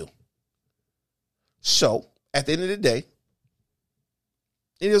fuck you. So at the end of the day,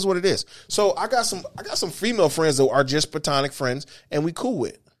 it is what it is. So I got some female friends that are just platonic friends, and we cool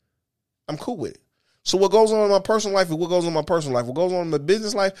with it. I'm cool with it. So what goes on in my personal life is what goes on in my personal life. What goes on in my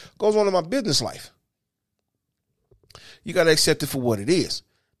business life goes on in my business life. You got to accept it for what it is.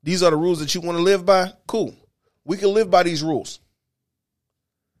 These are the rules that you want to live by. Cool. We can live by these rules.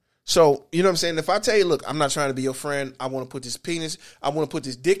 So, you know what I'm saying? If I tell you, look, I'm not trying to be your friend. I want to put this penis, I want to put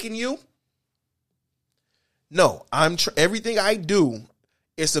this dick in you. No, everything I do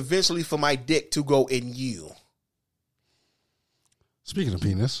is eventually for my dick to go in you. Speaking of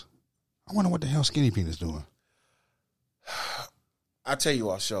penis, I wonder what the hell Skinny Penis doing. I'll tell you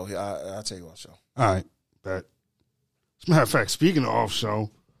off show. I'll tell you off show. All right. But as a matter of fact, speaking of off show,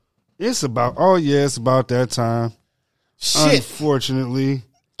 It's about that time. Shit. Unfortunately.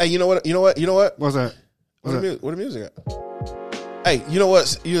 Hey, you know what? What's that? What the music at? Hey, you know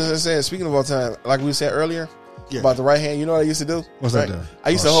what? You know what I'm saying? Speaking of all time, like we said earlier about the right hand, you know what I used to do? What's right? that do?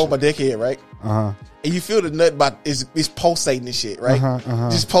 I used to hold my dickhead, right? Uh-huh. And you feel the nut about it's pulsating and shit, right?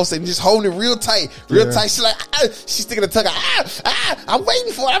 Just pulsating, just holding it real tight. She's like, she's sticking her tongue out. I'm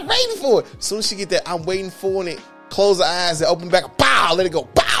waiting for it. As soon as she get that, I'm waiting for it. Close her eyes and open back. Pow! Let it go.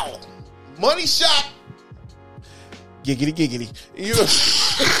 Pow! Money shot. Giggity. You know.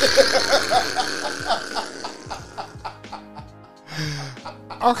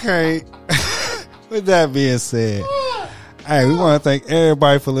 Okay. With that being said, hey, we want to thank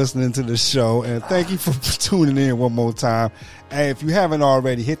everybody for listening to the show, and thank you for tuning in one more time. And if you haven't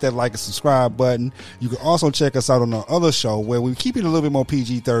already, hit that like and subscribe button. You can also check us out on our other show where we keep it a little bit more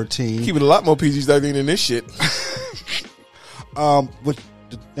PG-13. Keep it a lot more PG-13 than this shit. What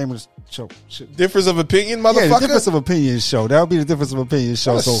the name of the show? Difference of opinion, motherfucker? Yeah, the Difference of Opinion show. That would be the Difference of Opinion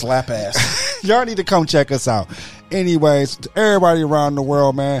show. So slap ass. Y'all need to come check us out. Anyways, to everybody around the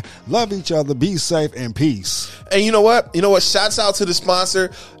world, man, love each other, be safe, and peace. And you know what? Shouts out to the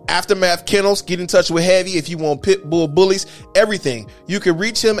sponsor, Aftermath Kennels. Get in touch with Heavy if you want pit bull bullies, everything. You can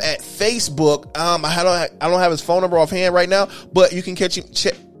reach him at Facebook. I don't have his phone number offhand right now, but you can catch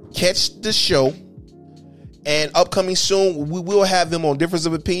the show. And upcoming soon, we will have them on Difference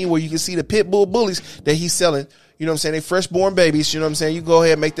of Opinion where you can see the pit bull bullies that he's selling. You know what I'm saying? They fresh born babies. You know what I'm saying? You go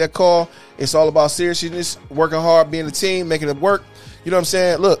ahead and make that call. It's all about seriousness, working hard, being a team, making it work. You know what I'm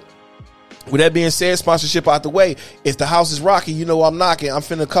saying? Look, with that being said, sponsorship out the way. If the house is rocky, you know I'm knocking. I'm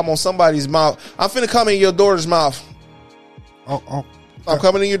finna come on somebody's mouth. I'm finna come in your daughter's mouth. Oh. I'm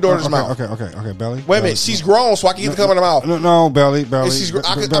coming in your daughter's mouth. Okay, Belly. Wait a minute. She's grown, so I can get to come in her mouth. No, Belly. I'm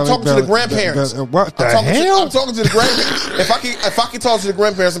talking to the grandparents. What the hell? I'm talking to the grandparents. If I can talk to the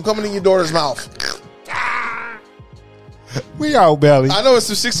grandparents, I'm coming in your daughter's mouth. We out, Belly. I know it's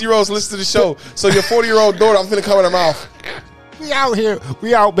some 60-year-olds listen to the show, so your 40-year-old daughter, I'm finna come in her mouth. We out here.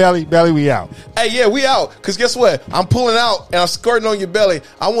 We out, Belly. Belly, we out. Hey, yeah, we out. Because guess what? I'm pulling out and I'm skirting on your belly.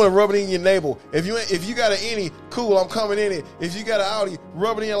 I want to rub it in your navel. If you got an innie, cool, I'm coming in it. If you got an Audi,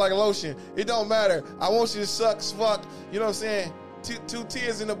 rub it in like a lotion. It don't matter. I want you to suck, fuck. You know what I'm saying? Two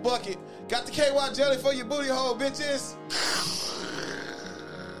tears in the bucket. Got the KY jelly for your booty hole, bitches.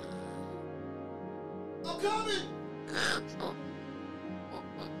 I'm coming.